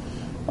level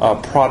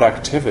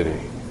productivity?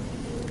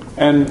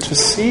 And to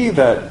see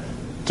that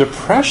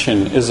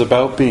depression is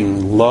about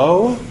being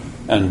low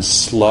and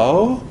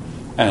slow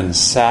and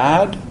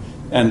sad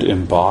and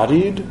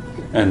embodied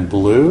and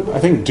blue. I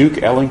think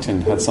Duke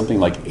Ellington had something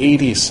like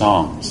 80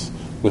 songs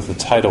with the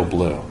title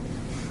Blue.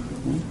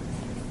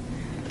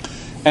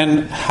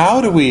 And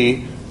how do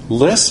we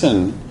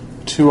listen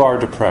to our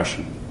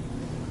depression?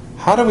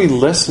 How do we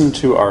listen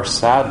to our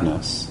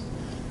sadness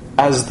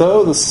as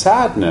though the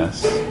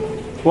sadness,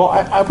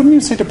 I wouldn't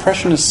even say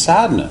depression is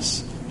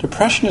sadness.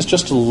 Depression is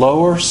just a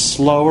lower,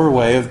 slower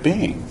way of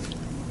being.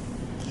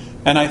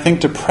 And I think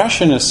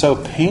depression is so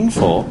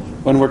painful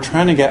when we're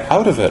trying to get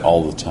out of it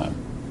all the time.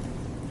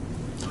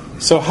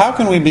 So how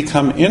can we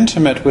become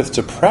intimate with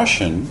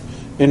depression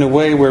in a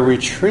way where we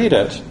treat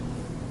it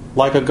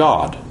like a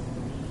god?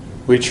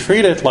 We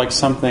treat it like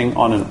something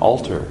on an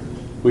altar.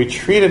 We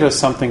treat it as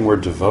something we're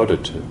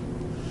devoted to.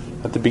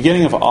 At the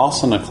beginning of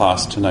asana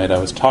class tonight, I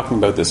was talking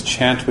about this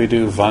chant we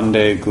do,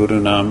 Vande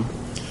Gurunam,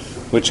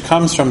 which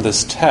comes from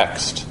this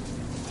text.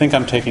 I think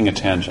I'm taking a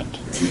tangent.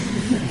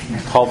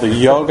 Called the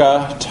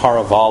Yoga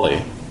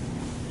Taravali.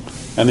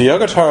 And the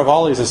Yoga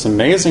Taravali is this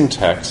amazing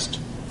text.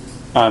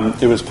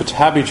 It was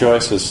Pattabhi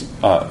Jois's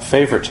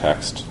favorite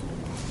text.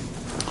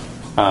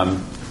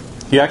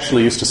 He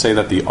actually used to say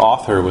that the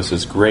author was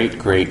his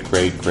great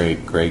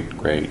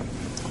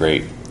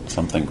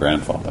something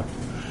grandfather.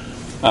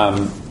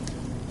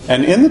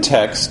 And in the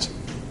text,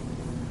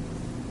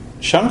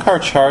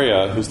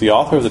 Shankaracharya, who's the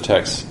author of the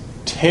text,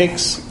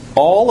 takes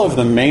all of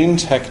the main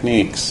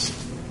techniques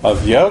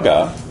of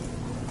yoga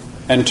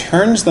and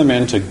turns them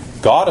into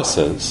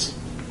goddesses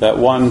that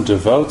one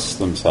devotes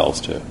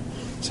themselves to.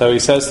 So he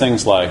says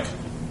things like,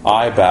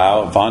 I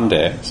bow,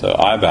 Vande, so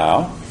I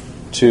bow,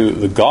 to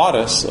the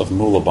goddess of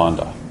Mula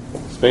Bandha.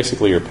 It's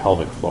basically your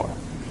pelvic floor.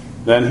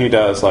 Then he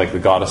does like the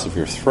goddess of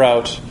your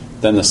throat,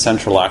 then the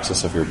central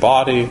axis of your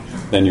body,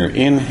 then your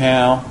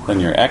inhale, then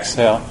your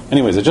exhale.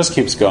 Anyways, it just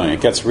keeps going.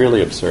 It gets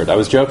really absurd. I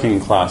was joking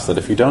in class that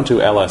if you don't do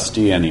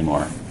LSD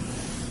anymore,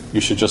 you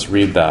should just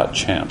read that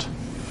chant.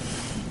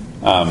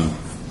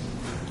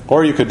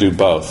 Or you could do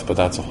both, but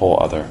that's a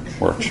whole other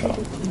workshop.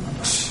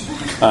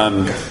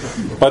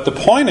 But the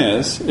point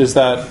is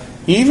that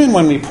even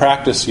when we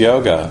practice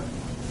yoga,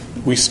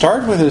 we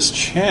start with this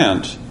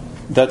chant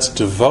that's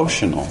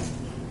devotional,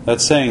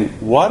 that's saying,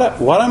 what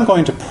I'm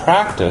going to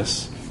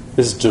practice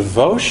is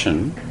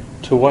devotion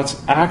to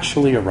what's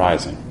actually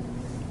arising.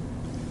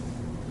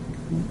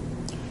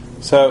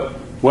 So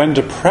when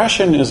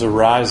depression is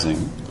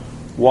arising,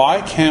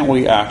 why can't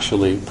we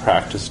actually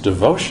practice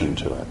devotion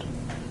to it?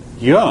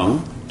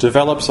 Jung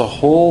develops a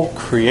whole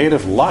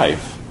creative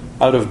life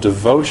out of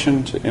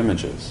devotion to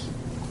images,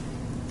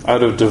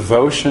 out of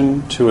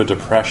devotion to a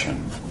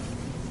depression.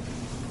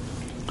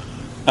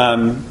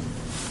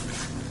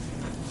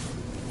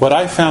 What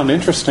I found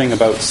interesting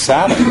about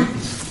Saturn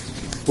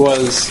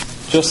was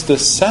just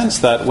this sense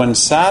that when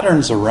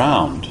Saturn's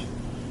around,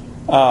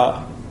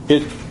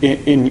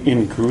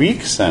 in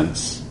Greek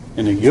sense,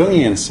 in a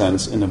Jungian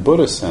sense, in a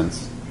Buddhist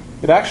sense,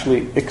 it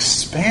actually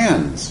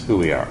expands who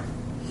we are.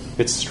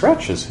 It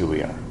stretches who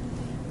we are.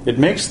 It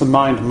makes the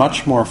mind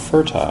much more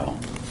fertile.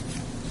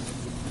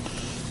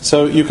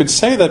 So you could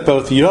say that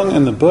both Jung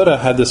and the Buddha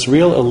had this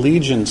real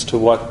allegiance to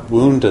what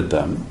wounded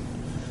them,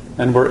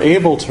 and were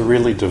able to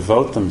really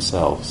devote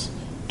themselves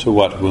to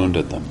what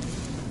wounded them.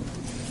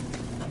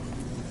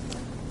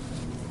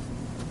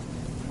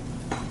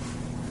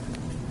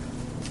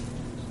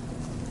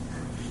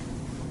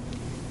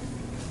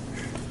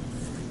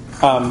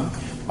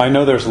 I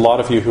know there's a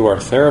lot of you who are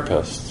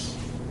therapists,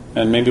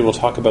 and maybe we'll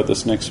talk about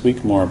this next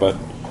week more, but,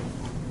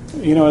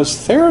 as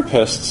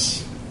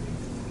therapists,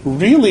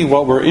 really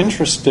what we're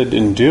interested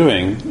in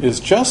doing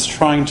is just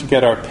trying to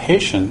get our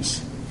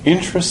patients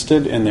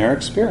interested in their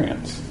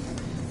experience.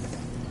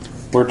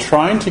 We're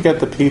trying to get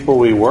the people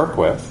we work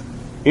with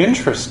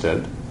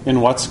interested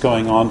in what's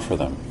going on for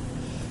them.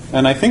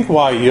 And I think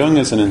why Jung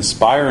is an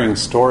inspiring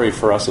story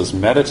for us as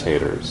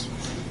meditators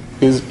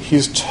is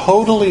he's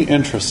totally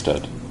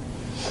interested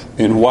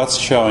in what's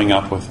showing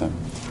up with him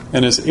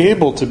and is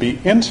able to be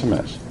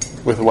intimate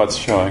with what's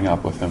showing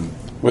up with him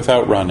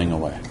without running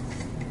away.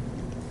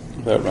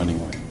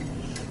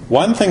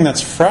 One thing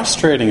that's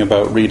frustrating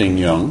about reading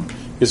Jung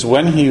is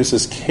when he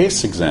uses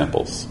case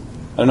examples.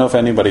 I don't know if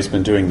anybody's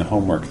been doing the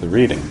homework, the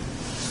reading,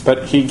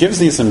 but he gives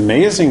these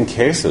amazing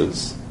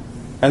cases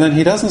and then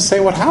he doesn't say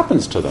what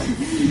happens to them.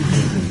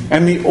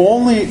 And he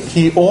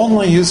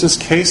only uses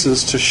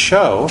cases to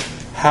show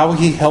how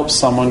he helps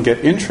someone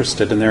get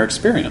interested in their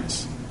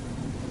experience.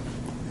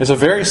 It's a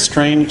very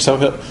strange... So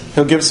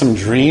he'll give some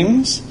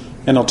dreams,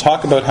 and he'll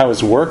talk about how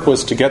his work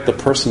was to get the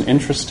person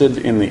interested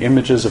in the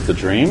images of the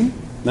dream,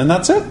 then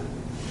that's it.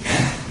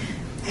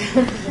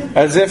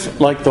 As if,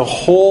 the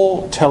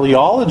whole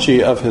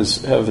teleology of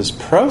his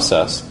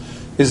process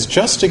is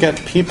just to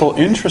get people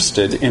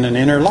interested in an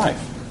inner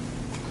life.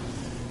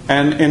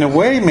 And in a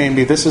way,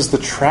 maybe this is the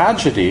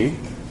tragedy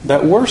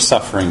that we're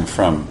suffering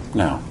from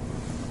now,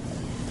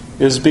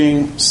 is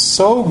being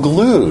so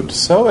glued,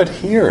 so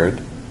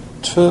adhered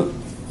to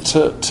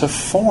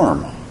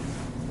form,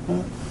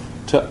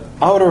 to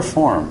outer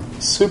form,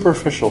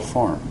 superficial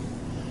form.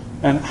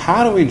 And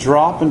how do we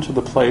drop into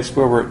the place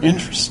where we're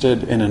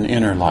interested in an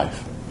inner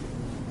life?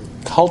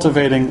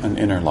 Cultivating an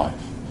inner life.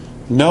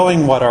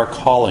 Knowing what our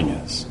calling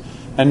is.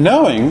 And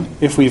knowing,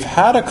 if we've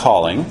had a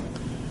calling,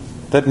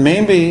 that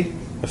maybe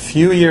a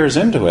few years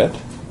into it,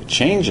 it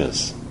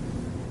changes.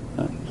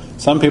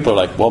 Some people are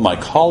like, well, my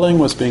calling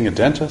was being a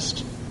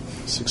dentist,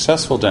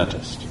 successful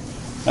dentist.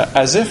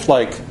 As if,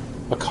 a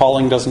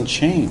calling doesn't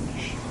change.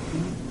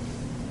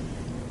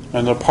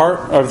 And a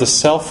part of the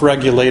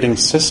self-regulating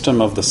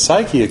system of the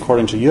psyche,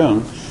 according to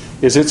Jung,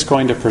 is it's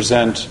going to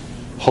present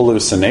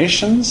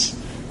hallucinations.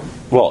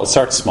 Well, it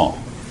starts small.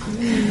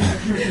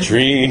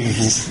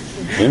 Dreams,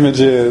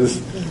 images,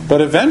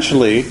 but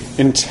eventually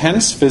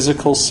intense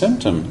physical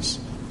symptoms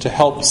to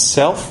help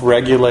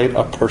self-regulate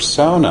a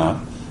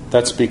persona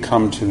that's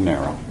become too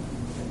narrow.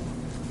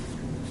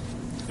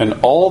 And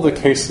all the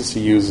cases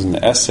he uses in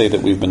the essay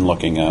that we've been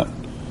looking at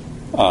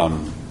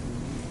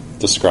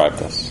describe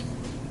this.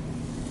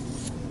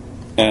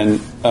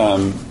 And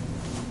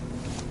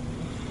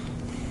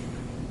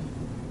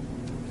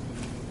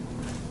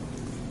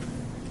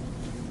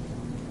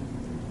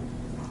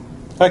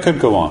I could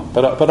go on,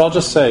 but I'll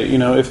just say,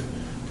 if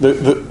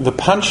the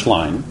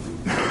punchline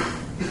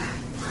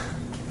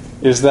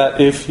is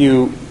that if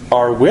you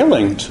are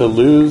willing to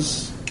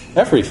lose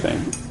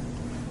everything,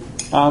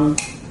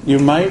 you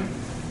might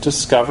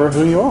discover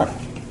who you are.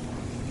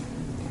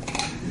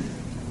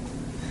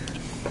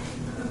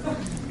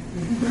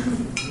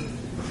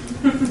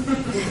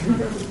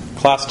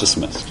 Class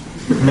dismissed.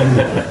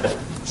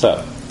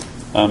 So,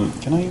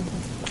 can I?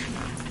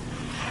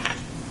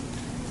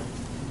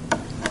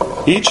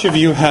 Each of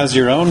you has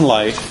your own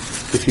light.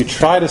 If you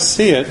try to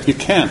see it, you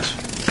can't.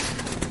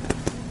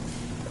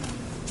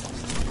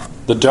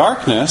 The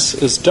darkness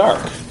is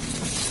dark.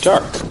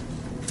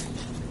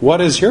 What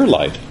is your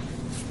light?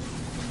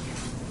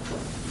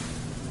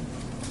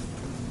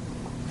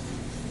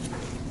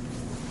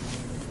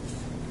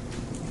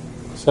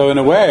 So in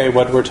a way,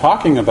 what we're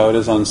talking about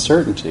is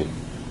uncertainty.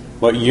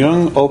 What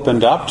Jung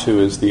opened up to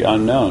is the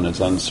unknown, is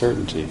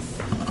uncertainty.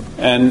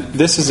 And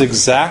this is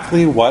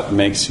exactly what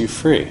makes you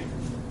free.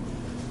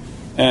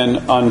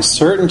 And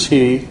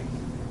uncertainty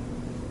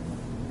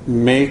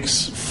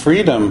makes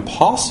freedom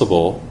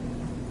possible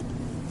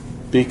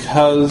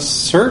because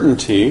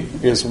certainty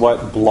is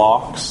what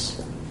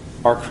blocks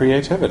our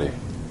creativity.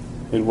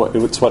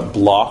 It's what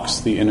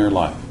blocks the inner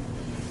life.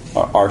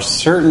 Our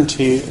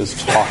certainty is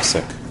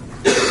toxic.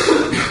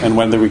 And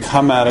whether we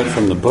come at it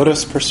from the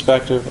Buddhist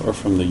perspective or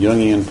from the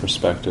Jungian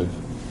perspective,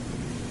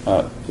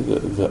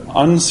 the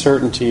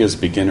uncertainty is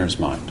beginner's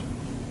mind.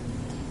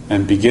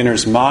 And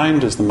beginner's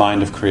mind is the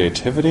mind of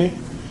creativity,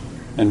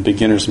 and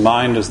beginner's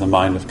mind is the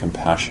mind of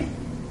compassion.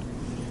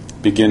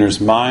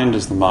 Beginner's mind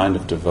is the mind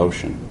of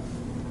devotion.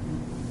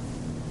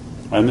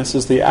 And this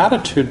is the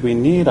attitude we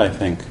need, I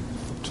think,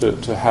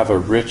 to have a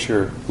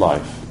richer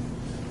life.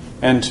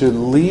 And to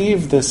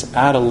leave this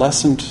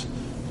adolescent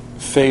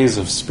phase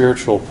of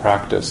spiritual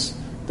practice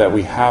that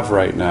we have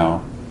right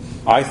now,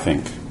 I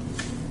think,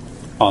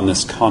 on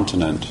this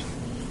continent,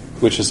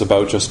 which is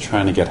about just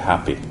trying to get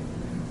happy.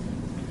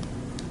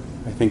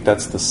 I think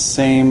that's the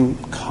same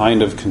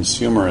kind of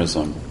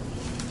consumerism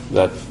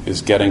that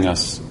is getting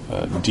us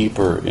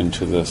deeper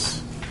into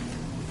this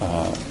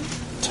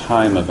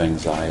time of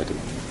anxiety.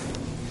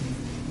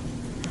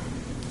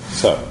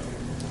 So,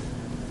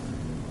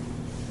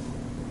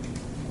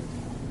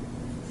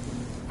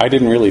 I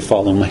didn't really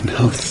follow my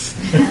notes.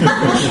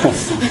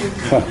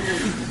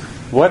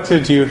 What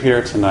did you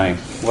hear tonight?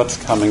 What's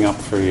coming up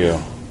for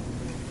you?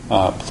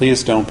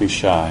 Please don't be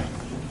shy.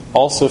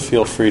 Also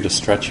feel free to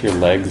stretch your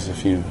legs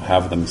if you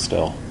have them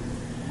still,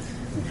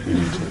 if you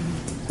need to.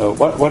 So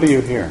what do you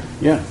hear?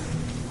 Yeah.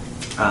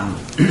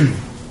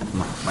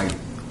 My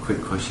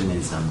quick question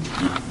is,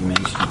 you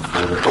mentioned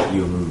before that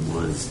Jung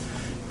was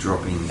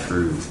dropping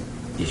through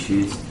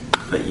issues,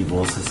 but you've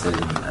also said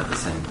at the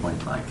same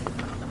point, like,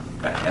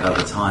 at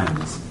other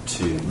times,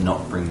 to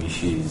not bring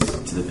issues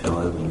to the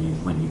pillow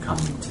when you come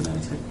to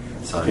meditate.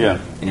 So,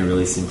 in a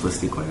really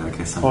simplistic way, I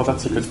guess.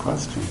 That's a good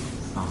question.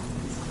 Oh.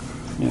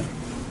 Yeah,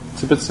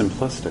 it's a bit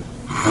simplistic.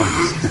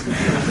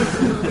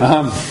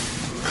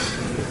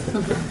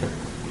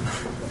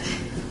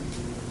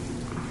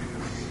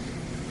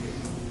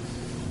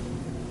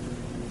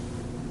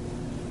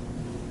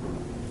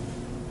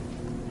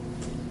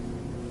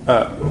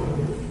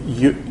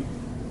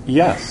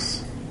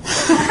 Yes.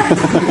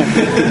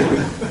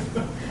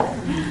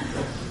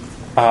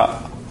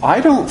 I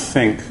don't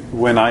think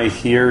when I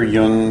hear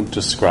Jung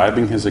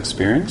describing his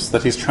experience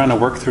that he's trying to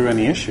work through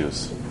any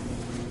issues.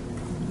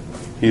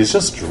 He's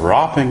just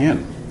dropping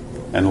in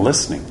and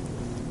listening.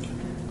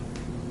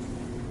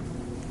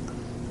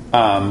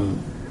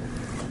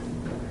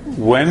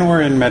 When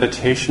we're in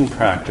meditation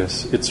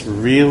practice, it's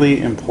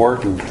really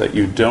important that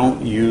you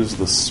don't use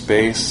the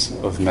space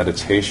of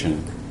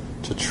meditation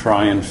to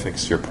try and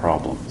fix your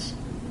problems.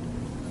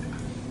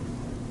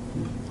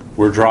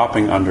 We're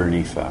dropping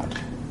underneath that.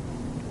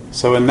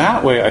 So in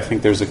that way, I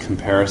think there's a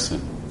comparison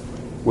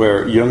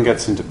where Jung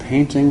gets into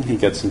painting, he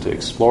gets into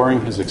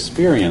exploring his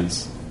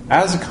experience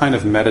as a kind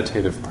of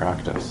meditative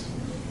practice.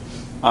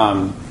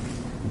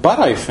 But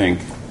I think,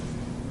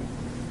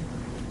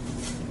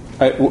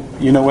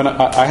 when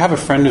I have a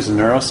friend who's a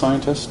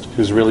neuroscientist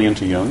who's really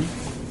into Jung,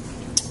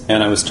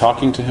 and I was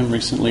talking to him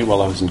recently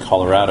while I was in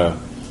Colorado,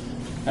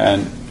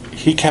 and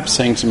he kept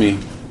saying to me,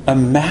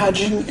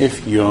 imagine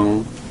if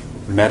Jung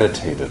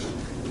meditated.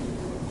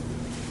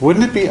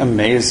 Wouldn't it be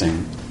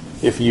amazing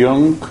if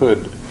Jung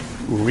could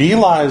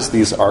realize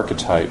these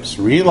archetypes,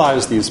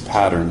 realize these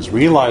patterns,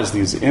 realize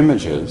these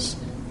images,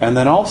 and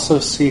then also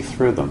see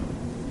through them?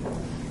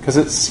 Because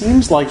it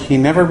seems like he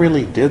never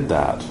really did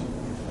that.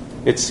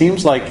 It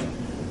seems like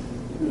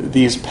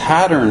these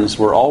patterns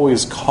were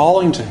always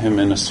calling to him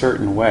in a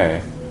certain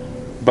way,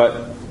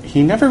 but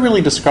he never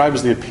really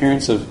describes the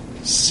appearance of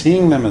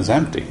seeing them as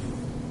empty.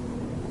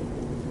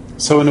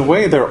 So in a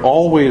way, they're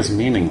always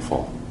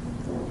meaningful.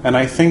 And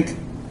I think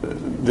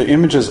the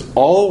images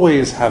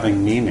always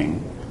having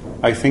meaning,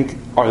 I think,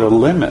 are the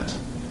limit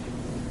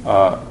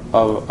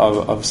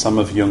of some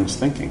of Jung's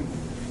thinking.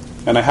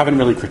 And I haven't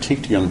really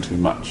critiqued Jung too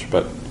much,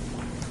 but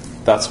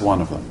that's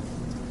one of them.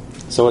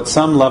 So at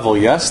some level,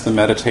 yes, the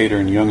meditator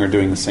and Jung are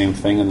doing the same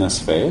thing in this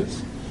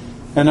phase.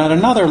 And at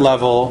another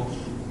level,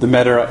 the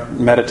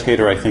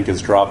meditator, I think,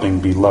 is dropping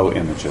below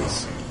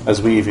images,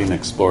 as we even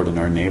explored in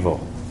our navel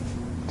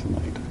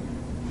tonight.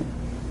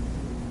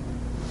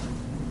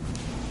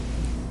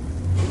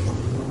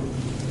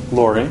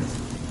 Lori?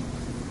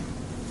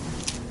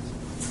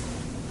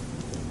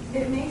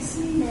 It makes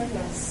me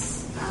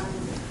nervous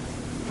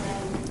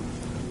when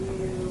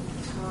you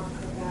talk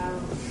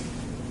about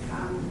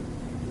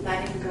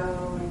letting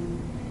go and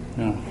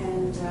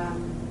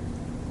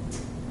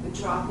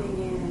dropping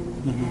in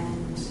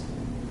and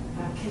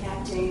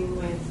connecting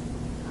with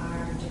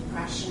our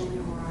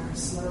depression or our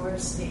slower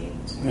state.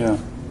 Yeah.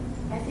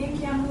 I think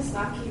Jung was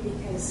lucky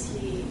because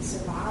he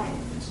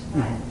survived,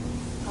 but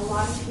a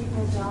lot of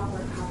people don't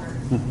recover.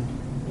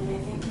 And I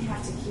think you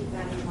have to keep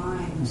that in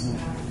mind.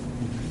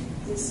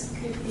 This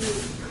could be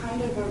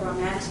kind of a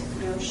romantic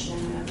notion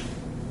of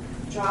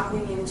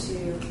dropping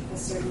into a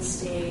certain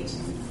state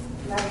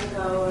and letting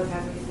go of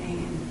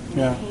everything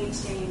and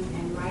painting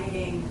and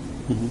writing.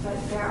 But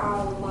there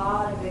are a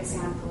lot of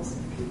examples of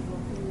people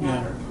who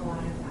never pull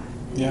out of that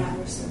and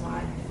never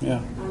survive it,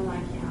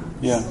 unlike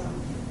Jung.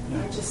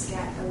 I just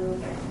get a little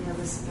bit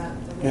nervous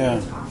about the way Yeah.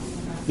 you're talking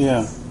about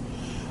Yeah. this.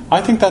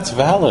 I think that's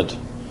valid.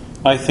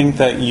 I think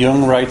that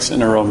Jung writes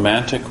in a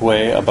romantic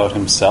way about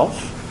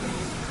himself.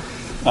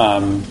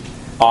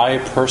 I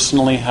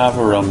personally have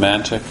a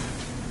romantic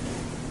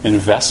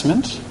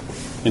investment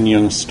in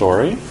Jung's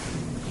story.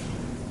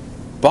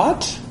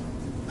 But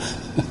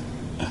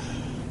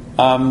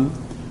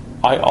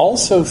I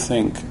also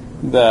think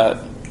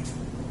that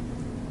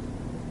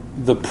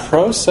the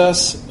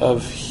process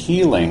of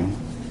healing,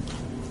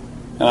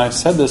 and I've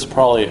said this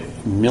probably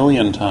a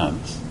million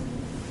times,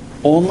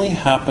 only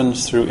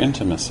happens through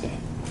intimacy.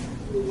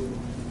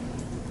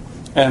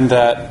 And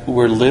that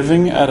we're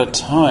living at a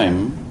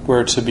time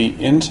where to be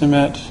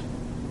intimate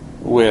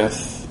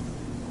with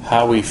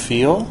how we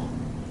feel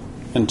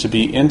and to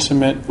be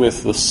intimate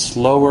with the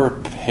slower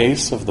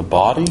pace of the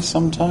body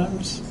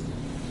sometimes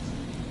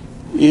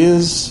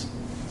is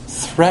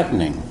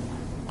threatening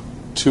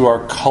to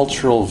our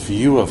cultural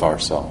view of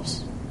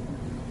ourselves.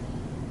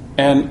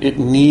 And it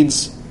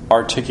needs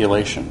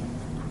articulation.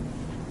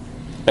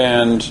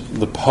 And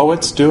the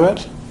poets do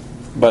it,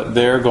 but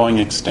they're going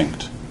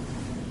extinct.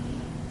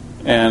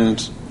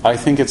 And I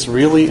think it's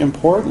really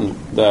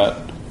important that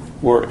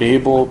we're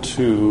able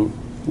to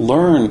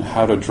learn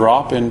how to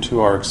drop into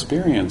our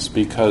experience,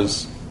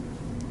 because,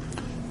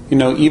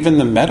 even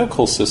the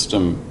medical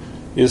system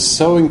is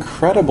so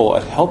incredible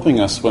at helping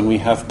us when we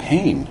have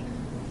pain,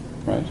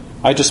 right?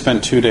 I just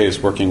spent 2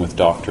 days working with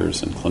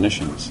doctors and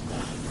clinicians.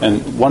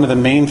 And one of the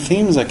main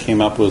themes that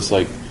came up was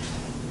like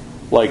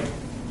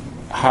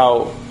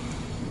how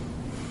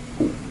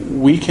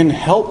we can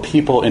help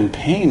people in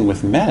pain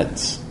with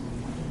meds.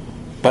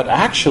 But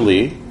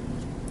actually,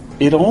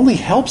 it only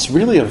helps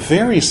really a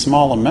very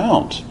small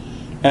amount.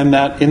 And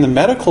that in the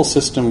medical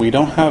system, we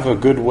don't have a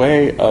good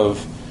way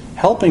of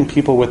helping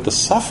people with the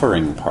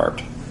suffering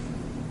part.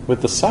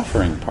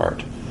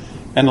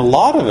 And a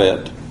lot of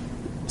it,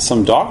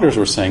 some doctors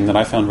were saying that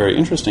I found very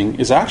interesting,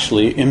 is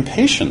actually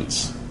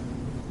impatience.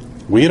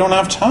 We don't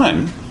have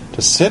time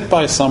to sit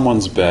by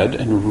someone's bed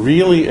and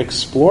really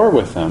explore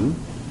with them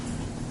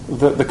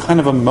the kind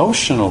of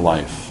emotional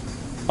life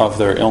of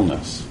their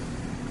illness.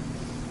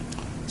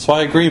 So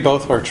I agree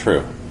both are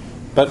true.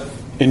 But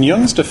in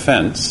Jung's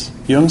defense,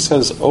 Jung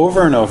says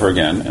over and over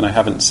again, and I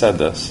haven't said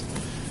this,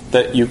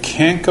 that you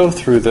can't go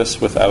through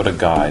this without a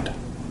guide.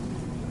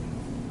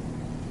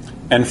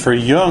 And for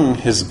Jung,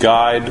 his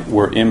guide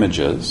were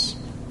images.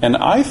 And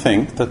I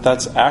think that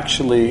that's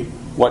actually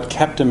what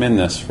kept him in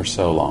this for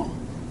so long.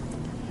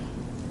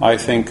 I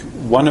think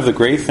one of the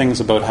great things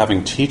about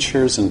having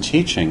teachers and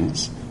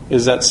teachings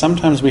is that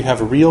sometimes we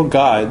have real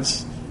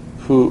guides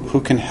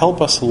who can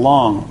help us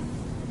along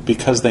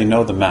because they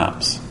know the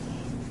maps.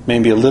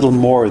 Maybe a little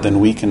more than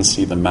we can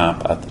see the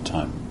map at the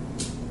time.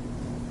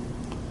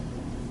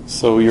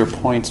 So your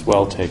point's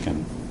well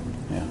taken.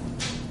 Yeah.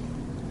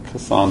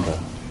 Cassandra.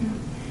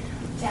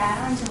 To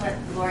add on to what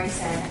Lori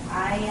said,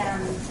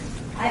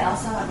 I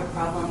also have a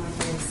problem with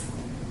this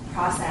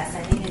process.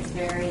 I think it's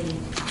very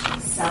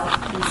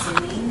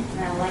self-consuming, and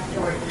I like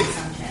the word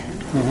consumption.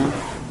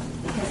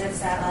 Because it's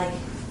that,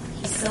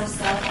 he's so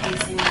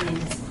self-consuming in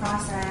his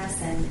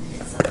process, and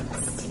it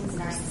seems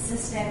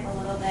narcissistic a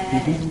little bit,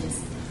 and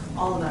just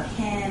all about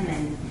him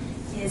and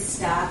his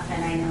stuff,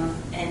 and I know,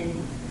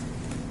 and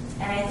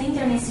I think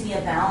there needs to be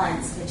a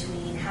balance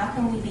between how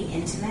can we be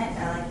intimate,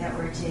 I like that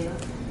word too,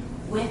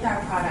 with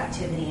our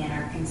productivity and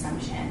our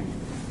consumption.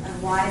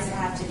 And why does it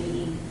have to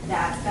be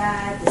that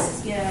bad, this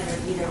is good, or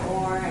either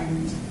or?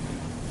 And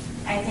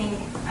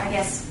I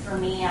guess for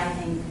me, I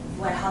think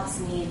what helps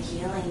me in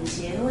healing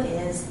too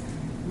is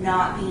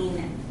not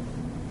being,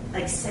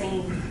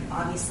 sitting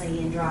obviously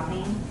and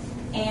dropping,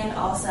 and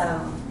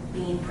also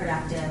being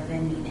productive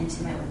and being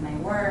intimate with my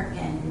work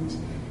and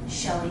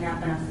showing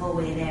up in a full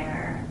way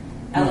there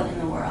out in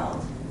the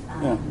world.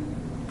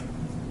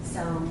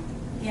 So,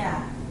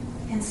 yeah.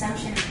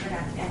 Consumption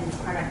and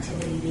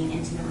productivity, being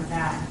intimate with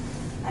that.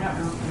 I don't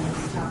know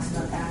if he talks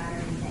about that or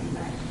anything,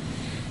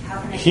 but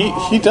how can it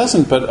He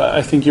doesn't, but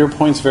I think your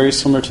point's very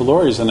similar to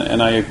Lori's,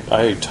 and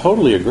I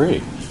totally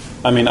agree.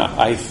 I mean,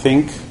 I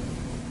think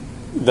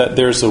that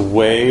there's a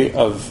way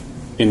of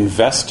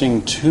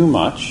investing too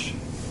much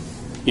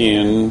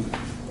in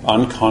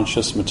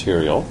unconscious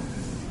material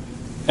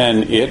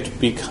and it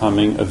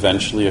becoming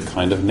eventually a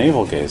kind of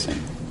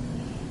navel-gazing.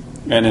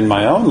 And in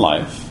my own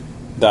life,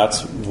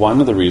 that's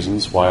one of the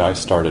reasons why I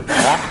started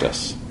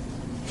practice,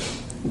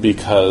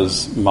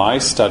 because my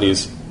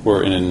studies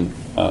were in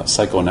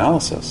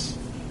psychoanalysis,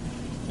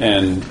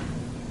 and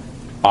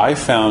I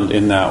found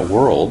in that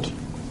world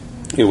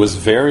it was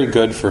very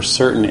good for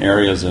certain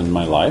areas in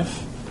my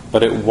life,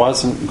 but it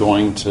wasn't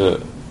going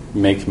to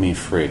make me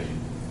free,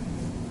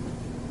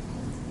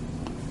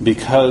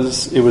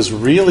 because it was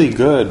really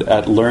good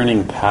at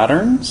learning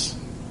patterns,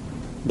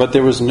 but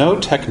there was no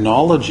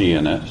technology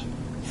in it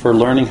for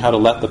learning how to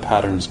let the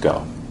patterns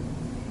go.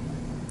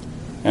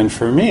 And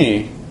for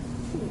me,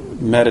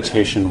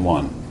 meditation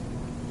won.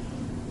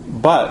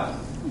 But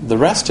the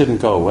rest didn't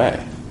go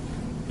away.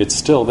 It's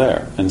still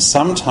there. And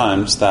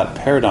sometimes that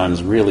paradigm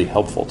is really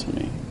helpful to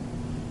me.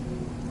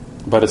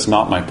 but it's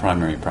not my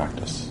primary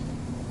practice.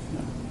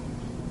 Yeah.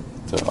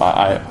 So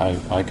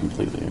I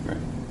completely agree.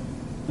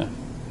 Yeah.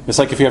 It's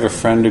like if you have a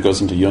friend who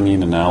goes into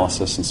Jungian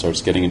analysis and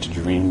starts getting into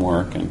dream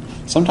work, and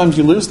sometimes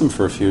you lose them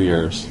for a few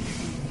years.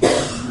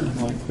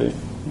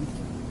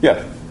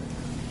 Yeah.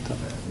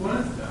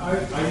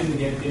 I didn't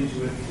get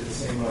into it to the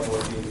same level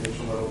at the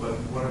individual level, but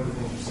one of the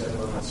things you said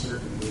about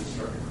uncertainty really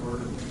struck a chord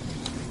with me.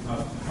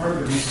 Part of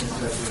the reason is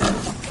that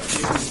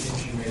the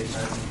distinction you made in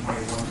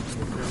 1921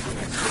 between Christian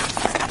and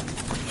Christian.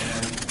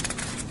 And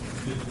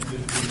the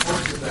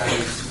importance of that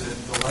is that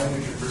the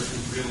language at first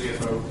was really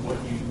about what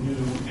you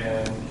knew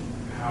and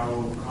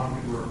how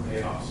concrete were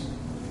payoffs.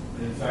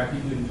 And in fact,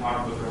 people didn't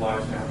talk about their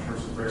lives now in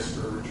terms of risk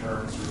or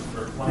returns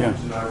or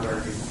plans that I would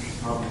argue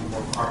probably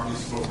more properly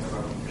spoken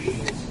about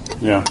machines.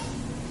 Yeah.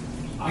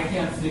 I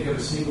can't think of a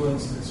single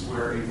instance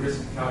where a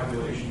risk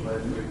calculation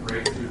led to a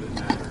breakthrough that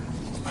mattered.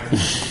 I can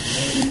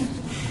think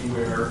of many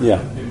where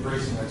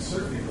embracing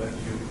uncertainty led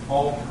to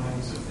all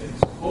kinds of things,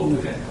 both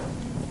good and bad.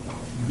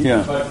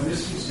 Yeah. But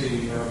risk is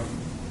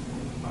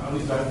at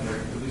least I've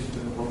heard, at least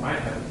in the world I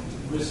have,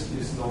 risk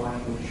is the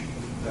language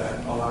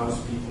that allows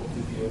people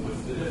to deal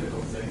with the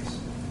difficult things.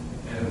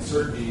 And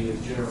uncertainty is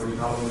generally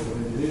not only what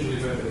individually,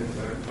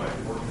 but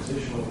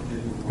organizational.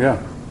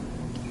 Yeah.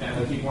 And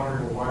I keep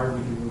wondering, well,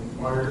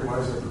 why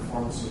is our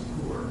performance so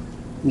poor?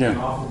 Yeah. And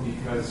often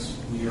because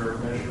we are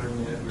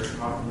measuring it, we're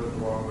talking about it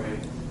the wrong way,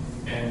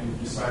 and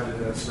we've decided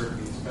that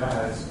uncertainty is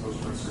bad as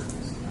opposed to uncertainty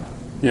is bad.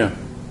 Yeah.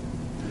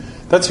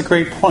 That's a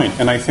great point.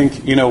 And I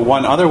think,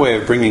 one other way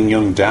of bringing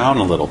Jung down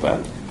a little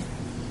bit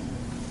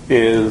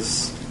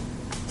is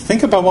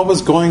think about what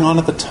was going on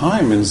at the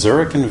time in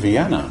Zurich and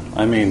Vienna.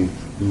 I mean,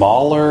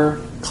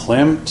 Mahler,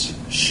 Klimt,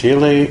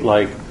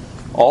 Schiele,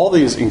 all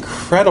these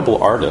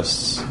incredible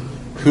artists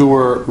who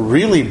were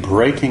really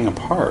breaking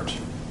apart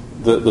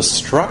the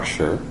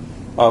structure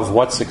of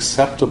what's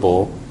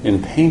acceptable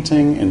in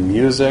painting, in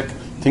music.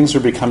 Things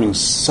were becoming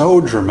so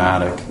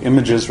dramatic.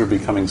 Images were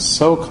becoming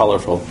so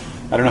colorful.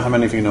 I don't know how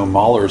many of you know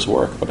Mahler's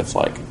work, but it's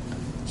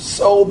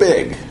so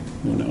big,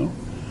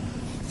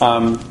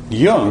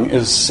 Jung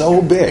is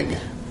so big,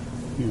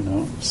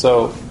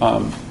 So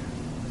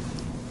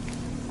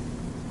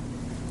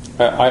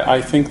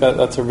I think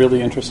that's a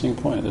really interesting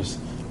point. Is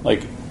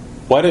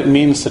what it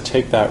means to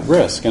take that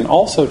risk, and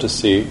also to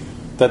see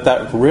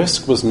that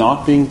risk was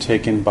not being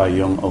taken by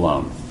Jung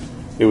alone.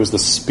 It was the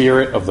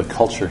spirit of the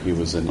culture he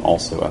was in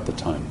also at the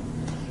time,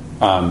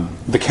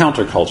 the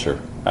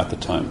counterculture at the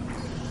time.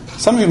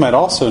 Some of you might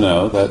also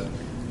know that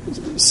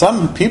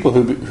some people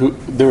who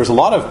there was a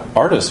lot of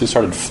artists who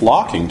started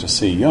flocking to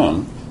see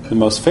Jung. The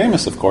most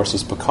famous, of course,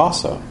 is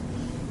Picasso.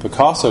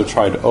 Picasso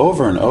tried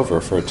over and over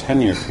for a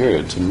 10-year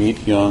period to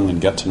meet Jung and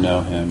get to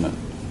know him. And,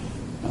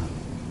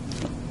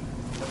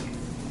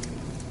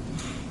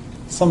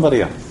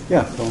 somebody else.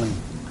 Yeah, Pauline.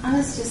 I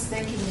was just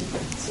thinking,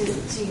 to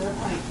your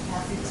point,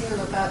 Kathy, too,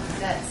 about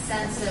that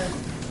sense of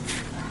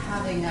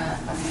having a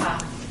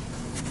path.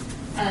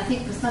 And I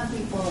think for some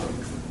people,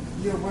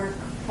 your work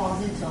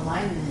falls into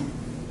alignment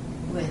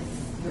with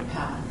your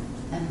path.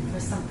 And for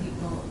some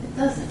people, it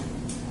doesn't.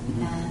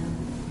 Mm-hmm. And,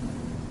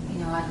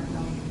 I don't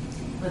know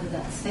whether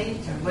that's fate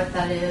or what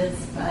that is,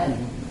 but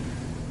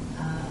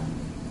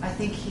I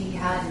think he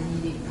had a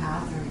unique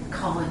path or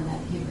calling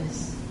that he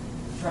was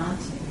drawn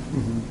to.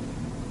 Mm-hmm.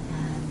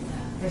 And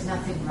there's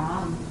nothing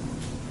wrong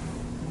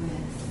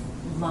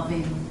with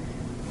loving,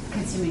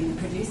 consuming, and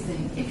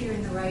producing if you're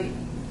in the right,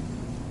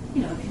 if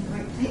you're in the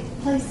right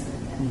place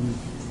with it. Mm-hmm.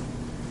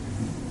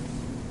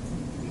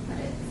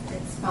 But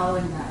it's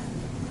following that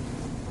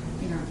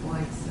inner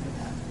voice or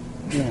that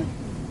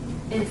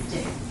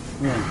instinct.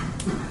 Yeah.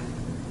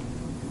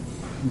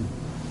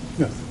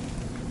 Yes.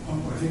 I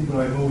think what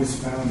I've always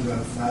found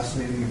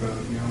fascinating about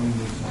Jung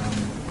is,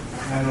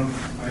 I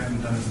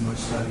haven't done as much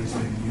study as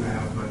maybe you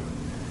have, but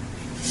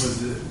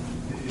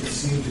it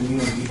seemed to me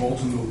like the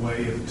ultimate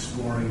way of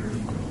exploring your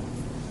ego.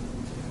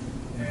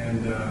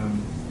 And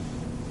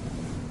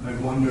I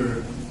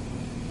wonder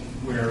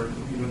where,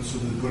 so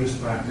the Buddhist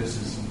practice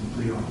is in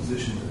complete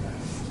opposition to that.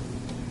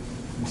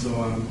 And so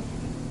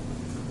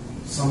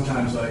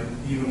sometimes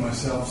even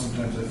myself,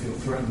 sometimes I feel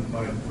threatened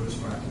by the Buddhist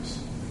practice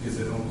because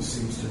it almost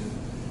seems to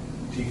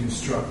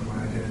deconstruct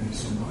my identity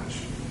so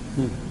much.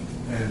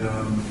 And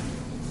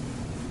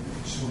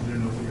just wanted to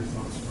know what your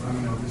thoughts were. I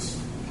mean, I'll just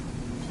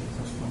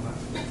touch upon that.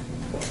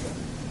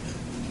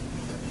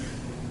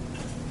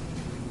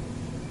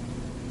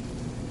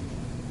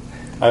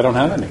 I don't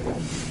have any.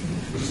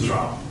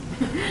 Straw.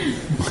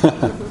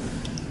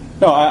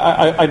 No,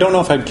 I don't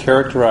know if I'd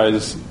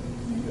characterize.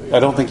 I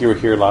don't think you were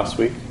here last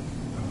week.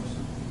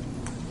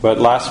 But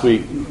last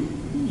week,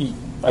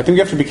 I think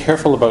you have to be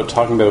careful about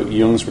talking about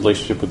Jung's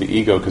relationship with the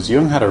ego, because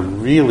Jung had a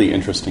really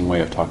interesting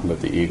way of talking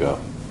about the ego.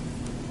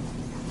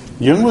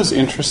 Jung was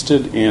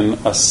interested in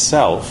a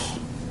self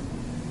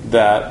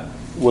that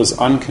was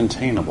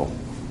uncontainable,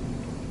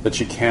 that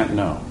you can't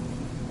know.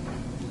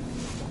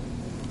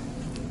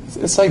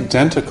 It's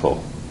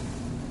identical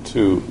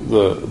to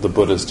the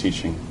Buddha's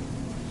teaching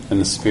and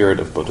the spirit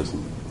of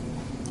Buddhism.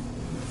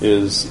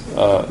 is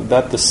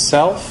that the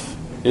self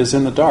is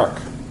in the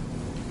dark.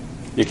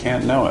 You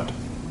can't know it.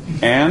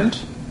 And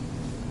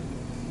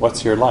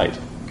what's your light?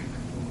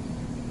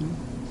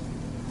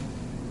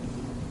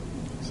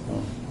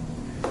 So,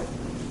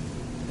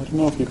 I don't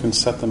know if you can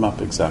set them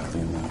up exactly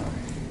in that way.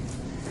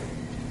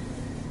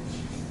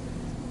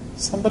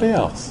 Somebody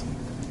else.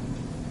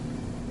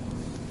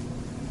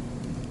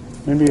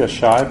 Maybe a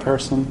shy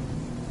person.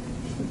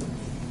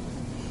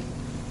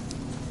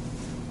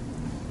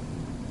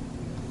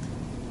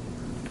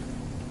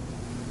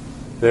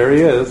 There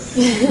he is.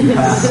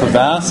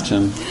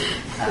 Sebastian.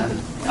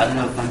 I don't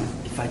know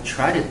if I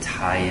try to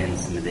tie in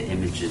some of the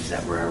images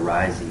that were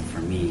arising for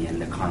me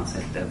and the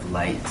concept of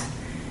light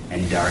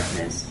and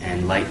darkness,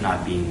 and light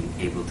not being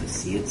able to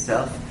see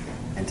itself,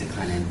 and to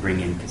kind of bring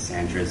in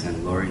Cassandra's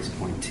and Laurie's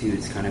point too.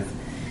 It's kind of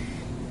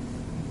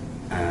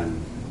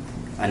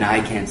an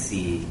eye can't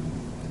see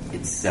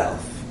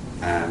itself,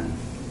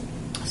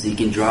 so you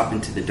can drop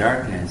into the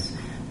darkness,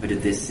 but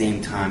at the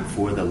same time,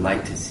 for the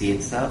light to see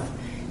itself,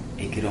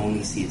 it could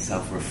only see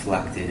itself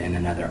reflected in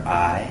another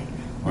eye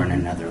or in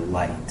another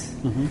light.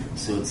 Mm-hmm.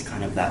 So it's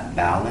kind of that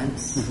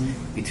balance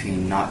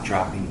between not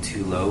dropping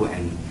too low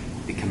and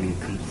becoming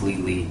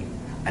completely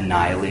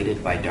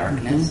annihilated by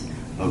darkness,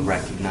 but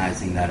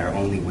recognizing that our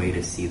only way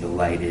to see the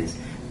light is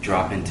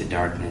drop into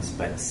darkness,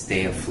 but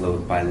stay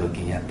afloat by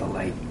looking at the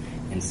light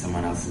in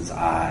someone else's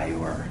eye,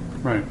 or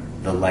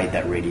the light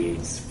that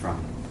radiates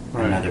from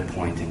another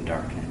point in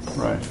darkness.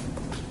 Right.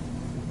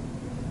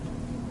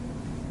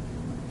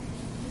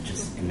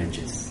 Just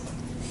images.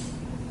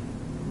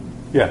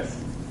 Yes.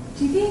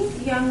 Do you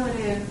think Jung would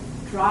have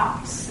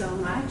dropped so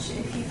much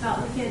if he felt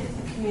like he had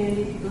a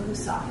community of people who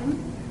saw him?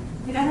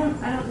 Like, I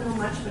don't know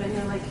much, but I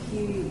know I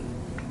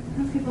don't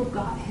know if people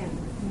got him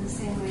in the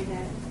same way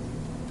that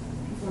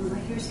people,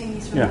 like you were saying,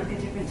 he's from like a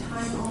different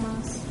time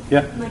almost.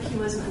 Yeah. Like he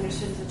wasn't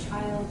understood as a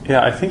child.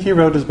 Yeah, I think he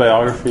wrote his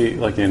biography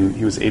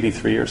he was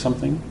 83 or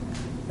something,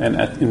 and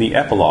in the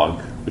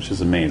epilogue, which is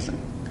amazing,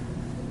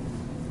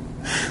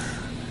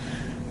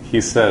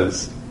 he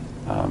says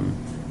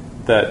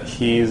that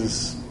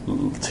he's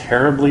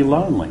terribly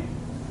lonely,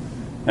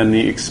 and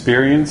the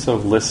experience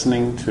of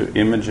listening to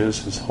images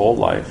his whole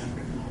life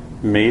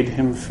made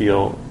him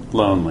feel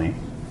lonely,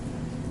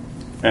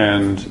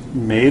 and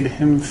made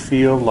him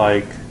feel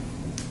like,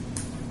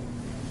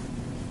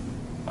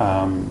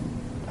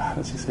 how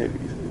does he say it?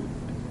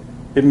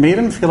 It made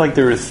him feel like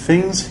there were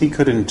things he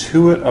could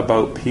intuit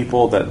about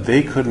people that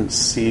they couldn't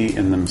see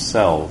in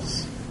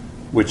themselves,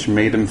 which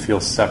made him feel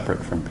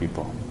separate from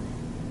people.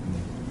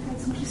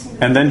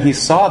 And then he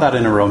saw that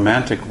in a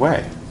romantic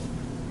way,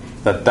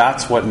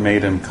 that's what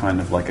made him kind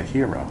of like a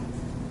hero.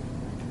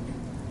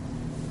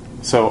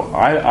 So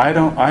I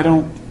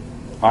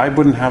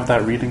wouldn't have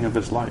that reading of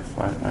his life.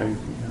 So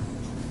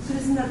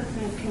isn't that the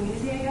kind of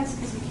community, I guess,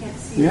 because you can't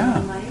see your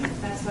own light?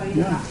 That's why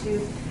you have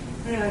to.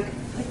 I don't know,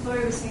 like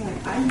Laurie was saying,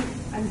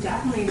 I'm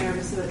definitely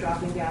nervous about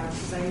dropping down,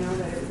 because I know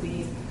that it would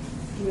be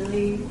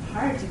really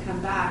hard to come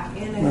back,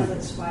 and I know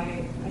that's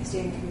why I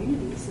stay in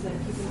community, so that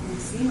people can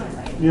see my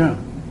light. Yeah.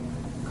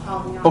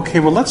 Call me on. Okay,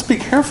 well, let's be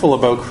careful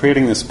about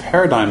creating this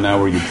paradigm now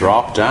where you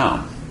drop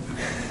down,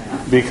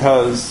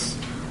 because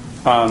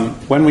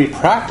when we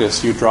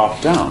practice, you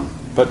drop down,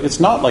 but it's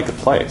not like a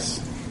place.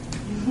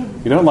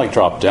 You don't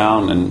drop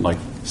down and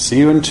see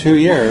you in 2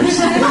 years.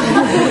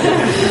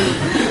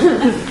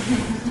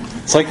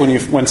 It's like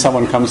when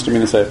someone comes to me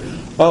and say,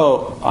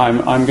 "Oh,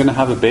 I'm going to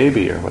have a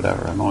baby" or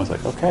whatever. I'm always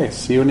like, "Okay,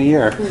 see you in a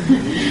year."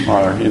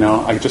 Or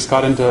I just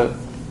got into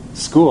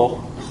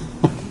school,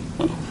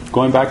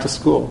 going back to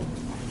school.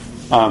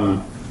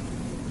 And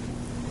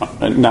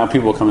now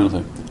people will come in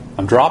and say,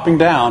 "I'm dropping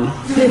down."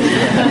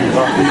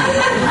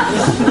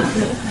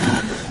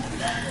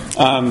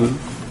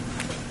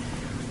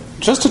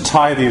 Just to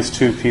tie these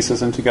two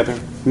pieces in together,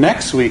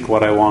 next week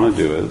what I want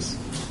to do is,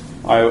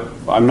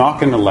 I'm not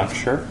going to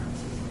lecture.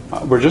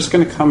 We're just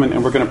going to come in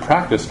and we're going to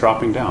practice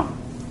dropping down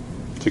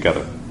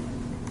together,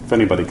 if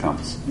anybody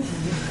comes.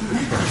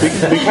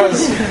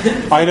 Because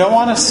I don't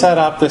want to set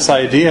up this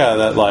idea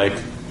that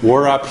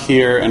we're up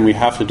here and we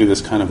have to do this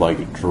kind of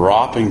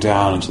dropping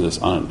down into this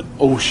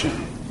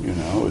ocean,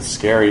 with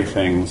scary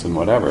things and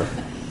whatever.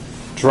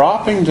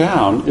 Dropping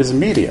down is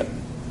immediate.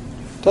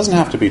 It doesn't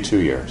have to be 2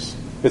 years.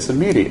 It's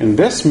immediate. In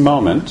this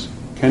moment,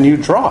 can you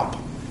drop?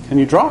 Can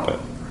you drop it?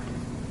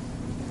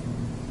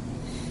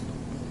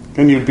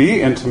 Can you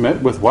be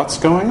intimate with what's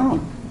going on?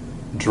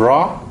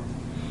 Draw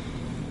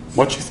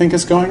what you think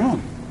is going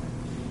on.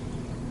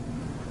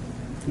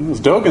 As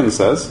Dogen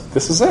says,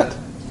 this is it.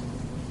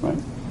 Right?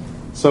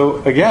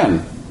 So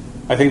again,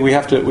 I think we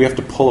have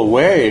to pull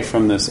away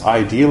from this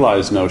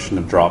idealized notion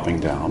of dropping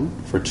down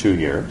for 2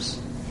 years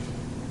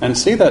and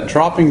see that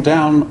dropping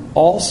down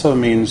also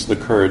means the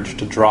courage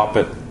to drop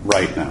it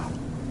right now,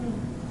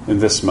 in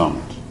this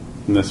moment,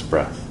 in this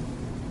breath.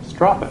 Just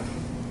drop it.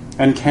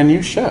 And can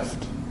you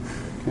shift?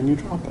 Can you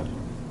drop it?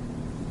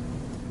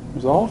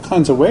 There's all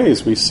kinds of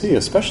ways we see,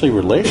 especially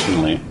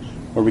relationally,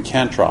 where we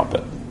can't drop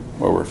it,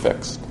 where we're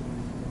fixed.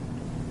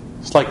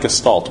 It's like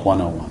Gestalt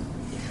 101.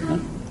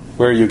 Right?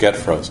 where you get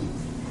frozen.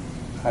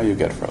 How you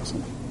get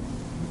frozen.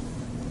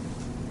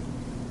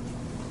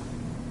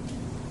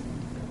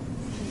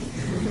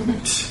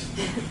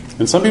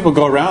 And some people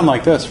go around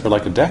like this for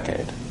like a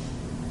decade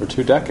or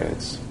 2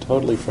 decades,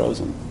 totally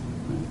frozen.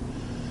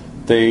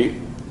 They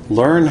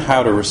learn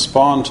how to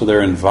respond to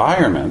their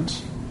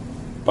environment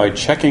by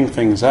checking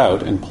things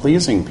out and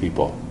pleasing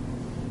people,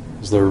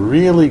 because they're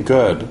really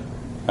good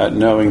at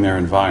knowing their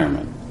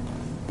environment.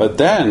 But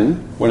then,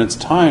 when it's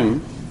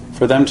time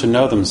for them to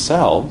know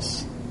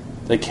themselves,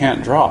 they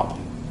can't drop,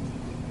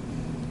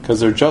 because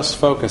they're just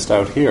focused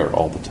out here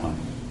all the time.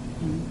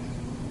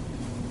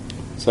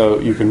 So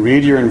you can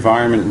read your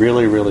environment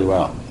really, really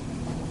well.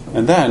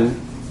 And then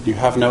you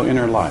have no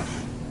inner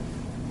life.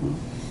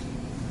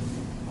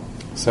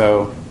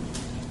 So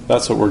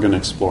that's what we're going to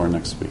explore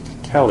next week.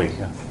 Kelly,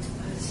 yeah. I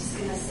was just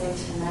going to say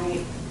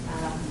tonight,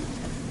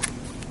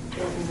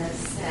 in the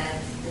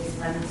set,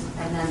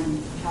 and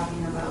then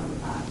talking about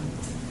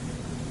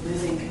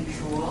losing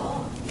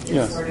control,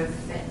 it sort of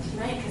fit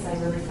tonight, because I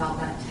really felt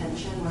that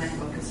tension when I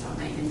focused on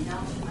my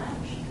inhale too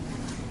much.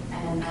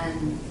 And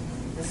then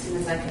as soon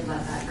as I could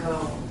let that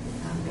go,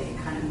 they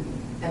kind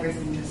of,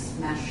 everything just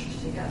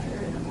meshed together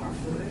in a more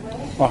fluid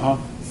way. Uh-huh.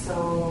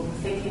 So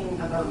thinking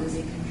about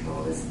losing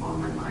control is on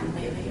my mind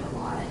lately a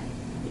lot,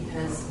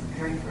 because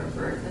preparing for a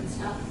birth and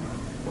stuff,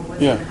 but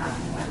what's going to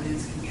happen if I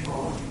lose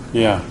control?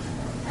 Yeah.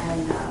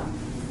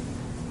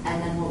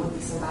 And then what would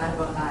be so bad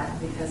about that,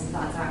 because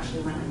that's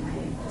actually when I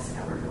might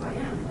discover who I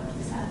am, like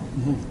you said.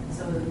 Mm-hmm.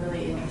 So it was a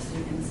really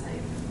interesting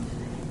insight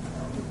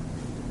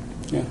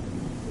today. Yeah.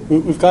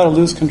 We've got to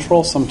lose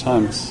control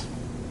sometimes.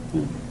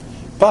 Yeah.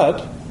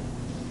 But,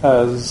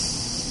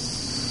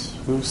 as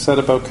who said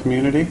about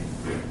community?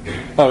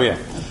 Oh, yeah.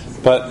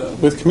 But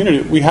with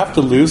community, we have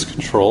to lose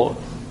control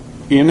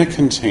in a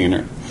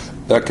container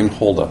that can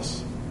hold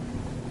us.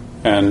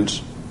 And,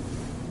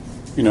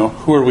 you know,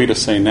 who are we to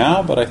say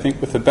now? But I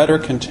think with a better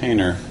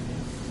container,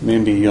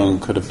 maybe Jung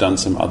could have done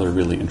some other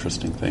really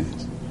interesting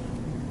things.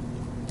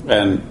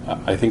 And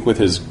I think with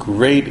his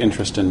great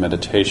interest in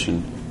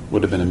meditation, it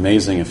would have been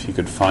amazing if he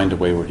could find a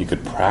way where he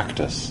could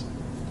practice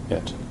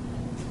it,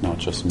 not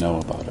just know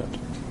about it.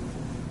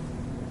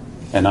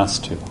 And us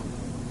too.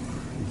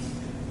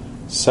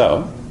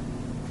 So,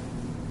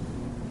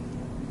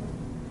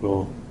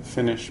 we'll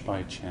finish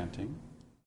by chanting.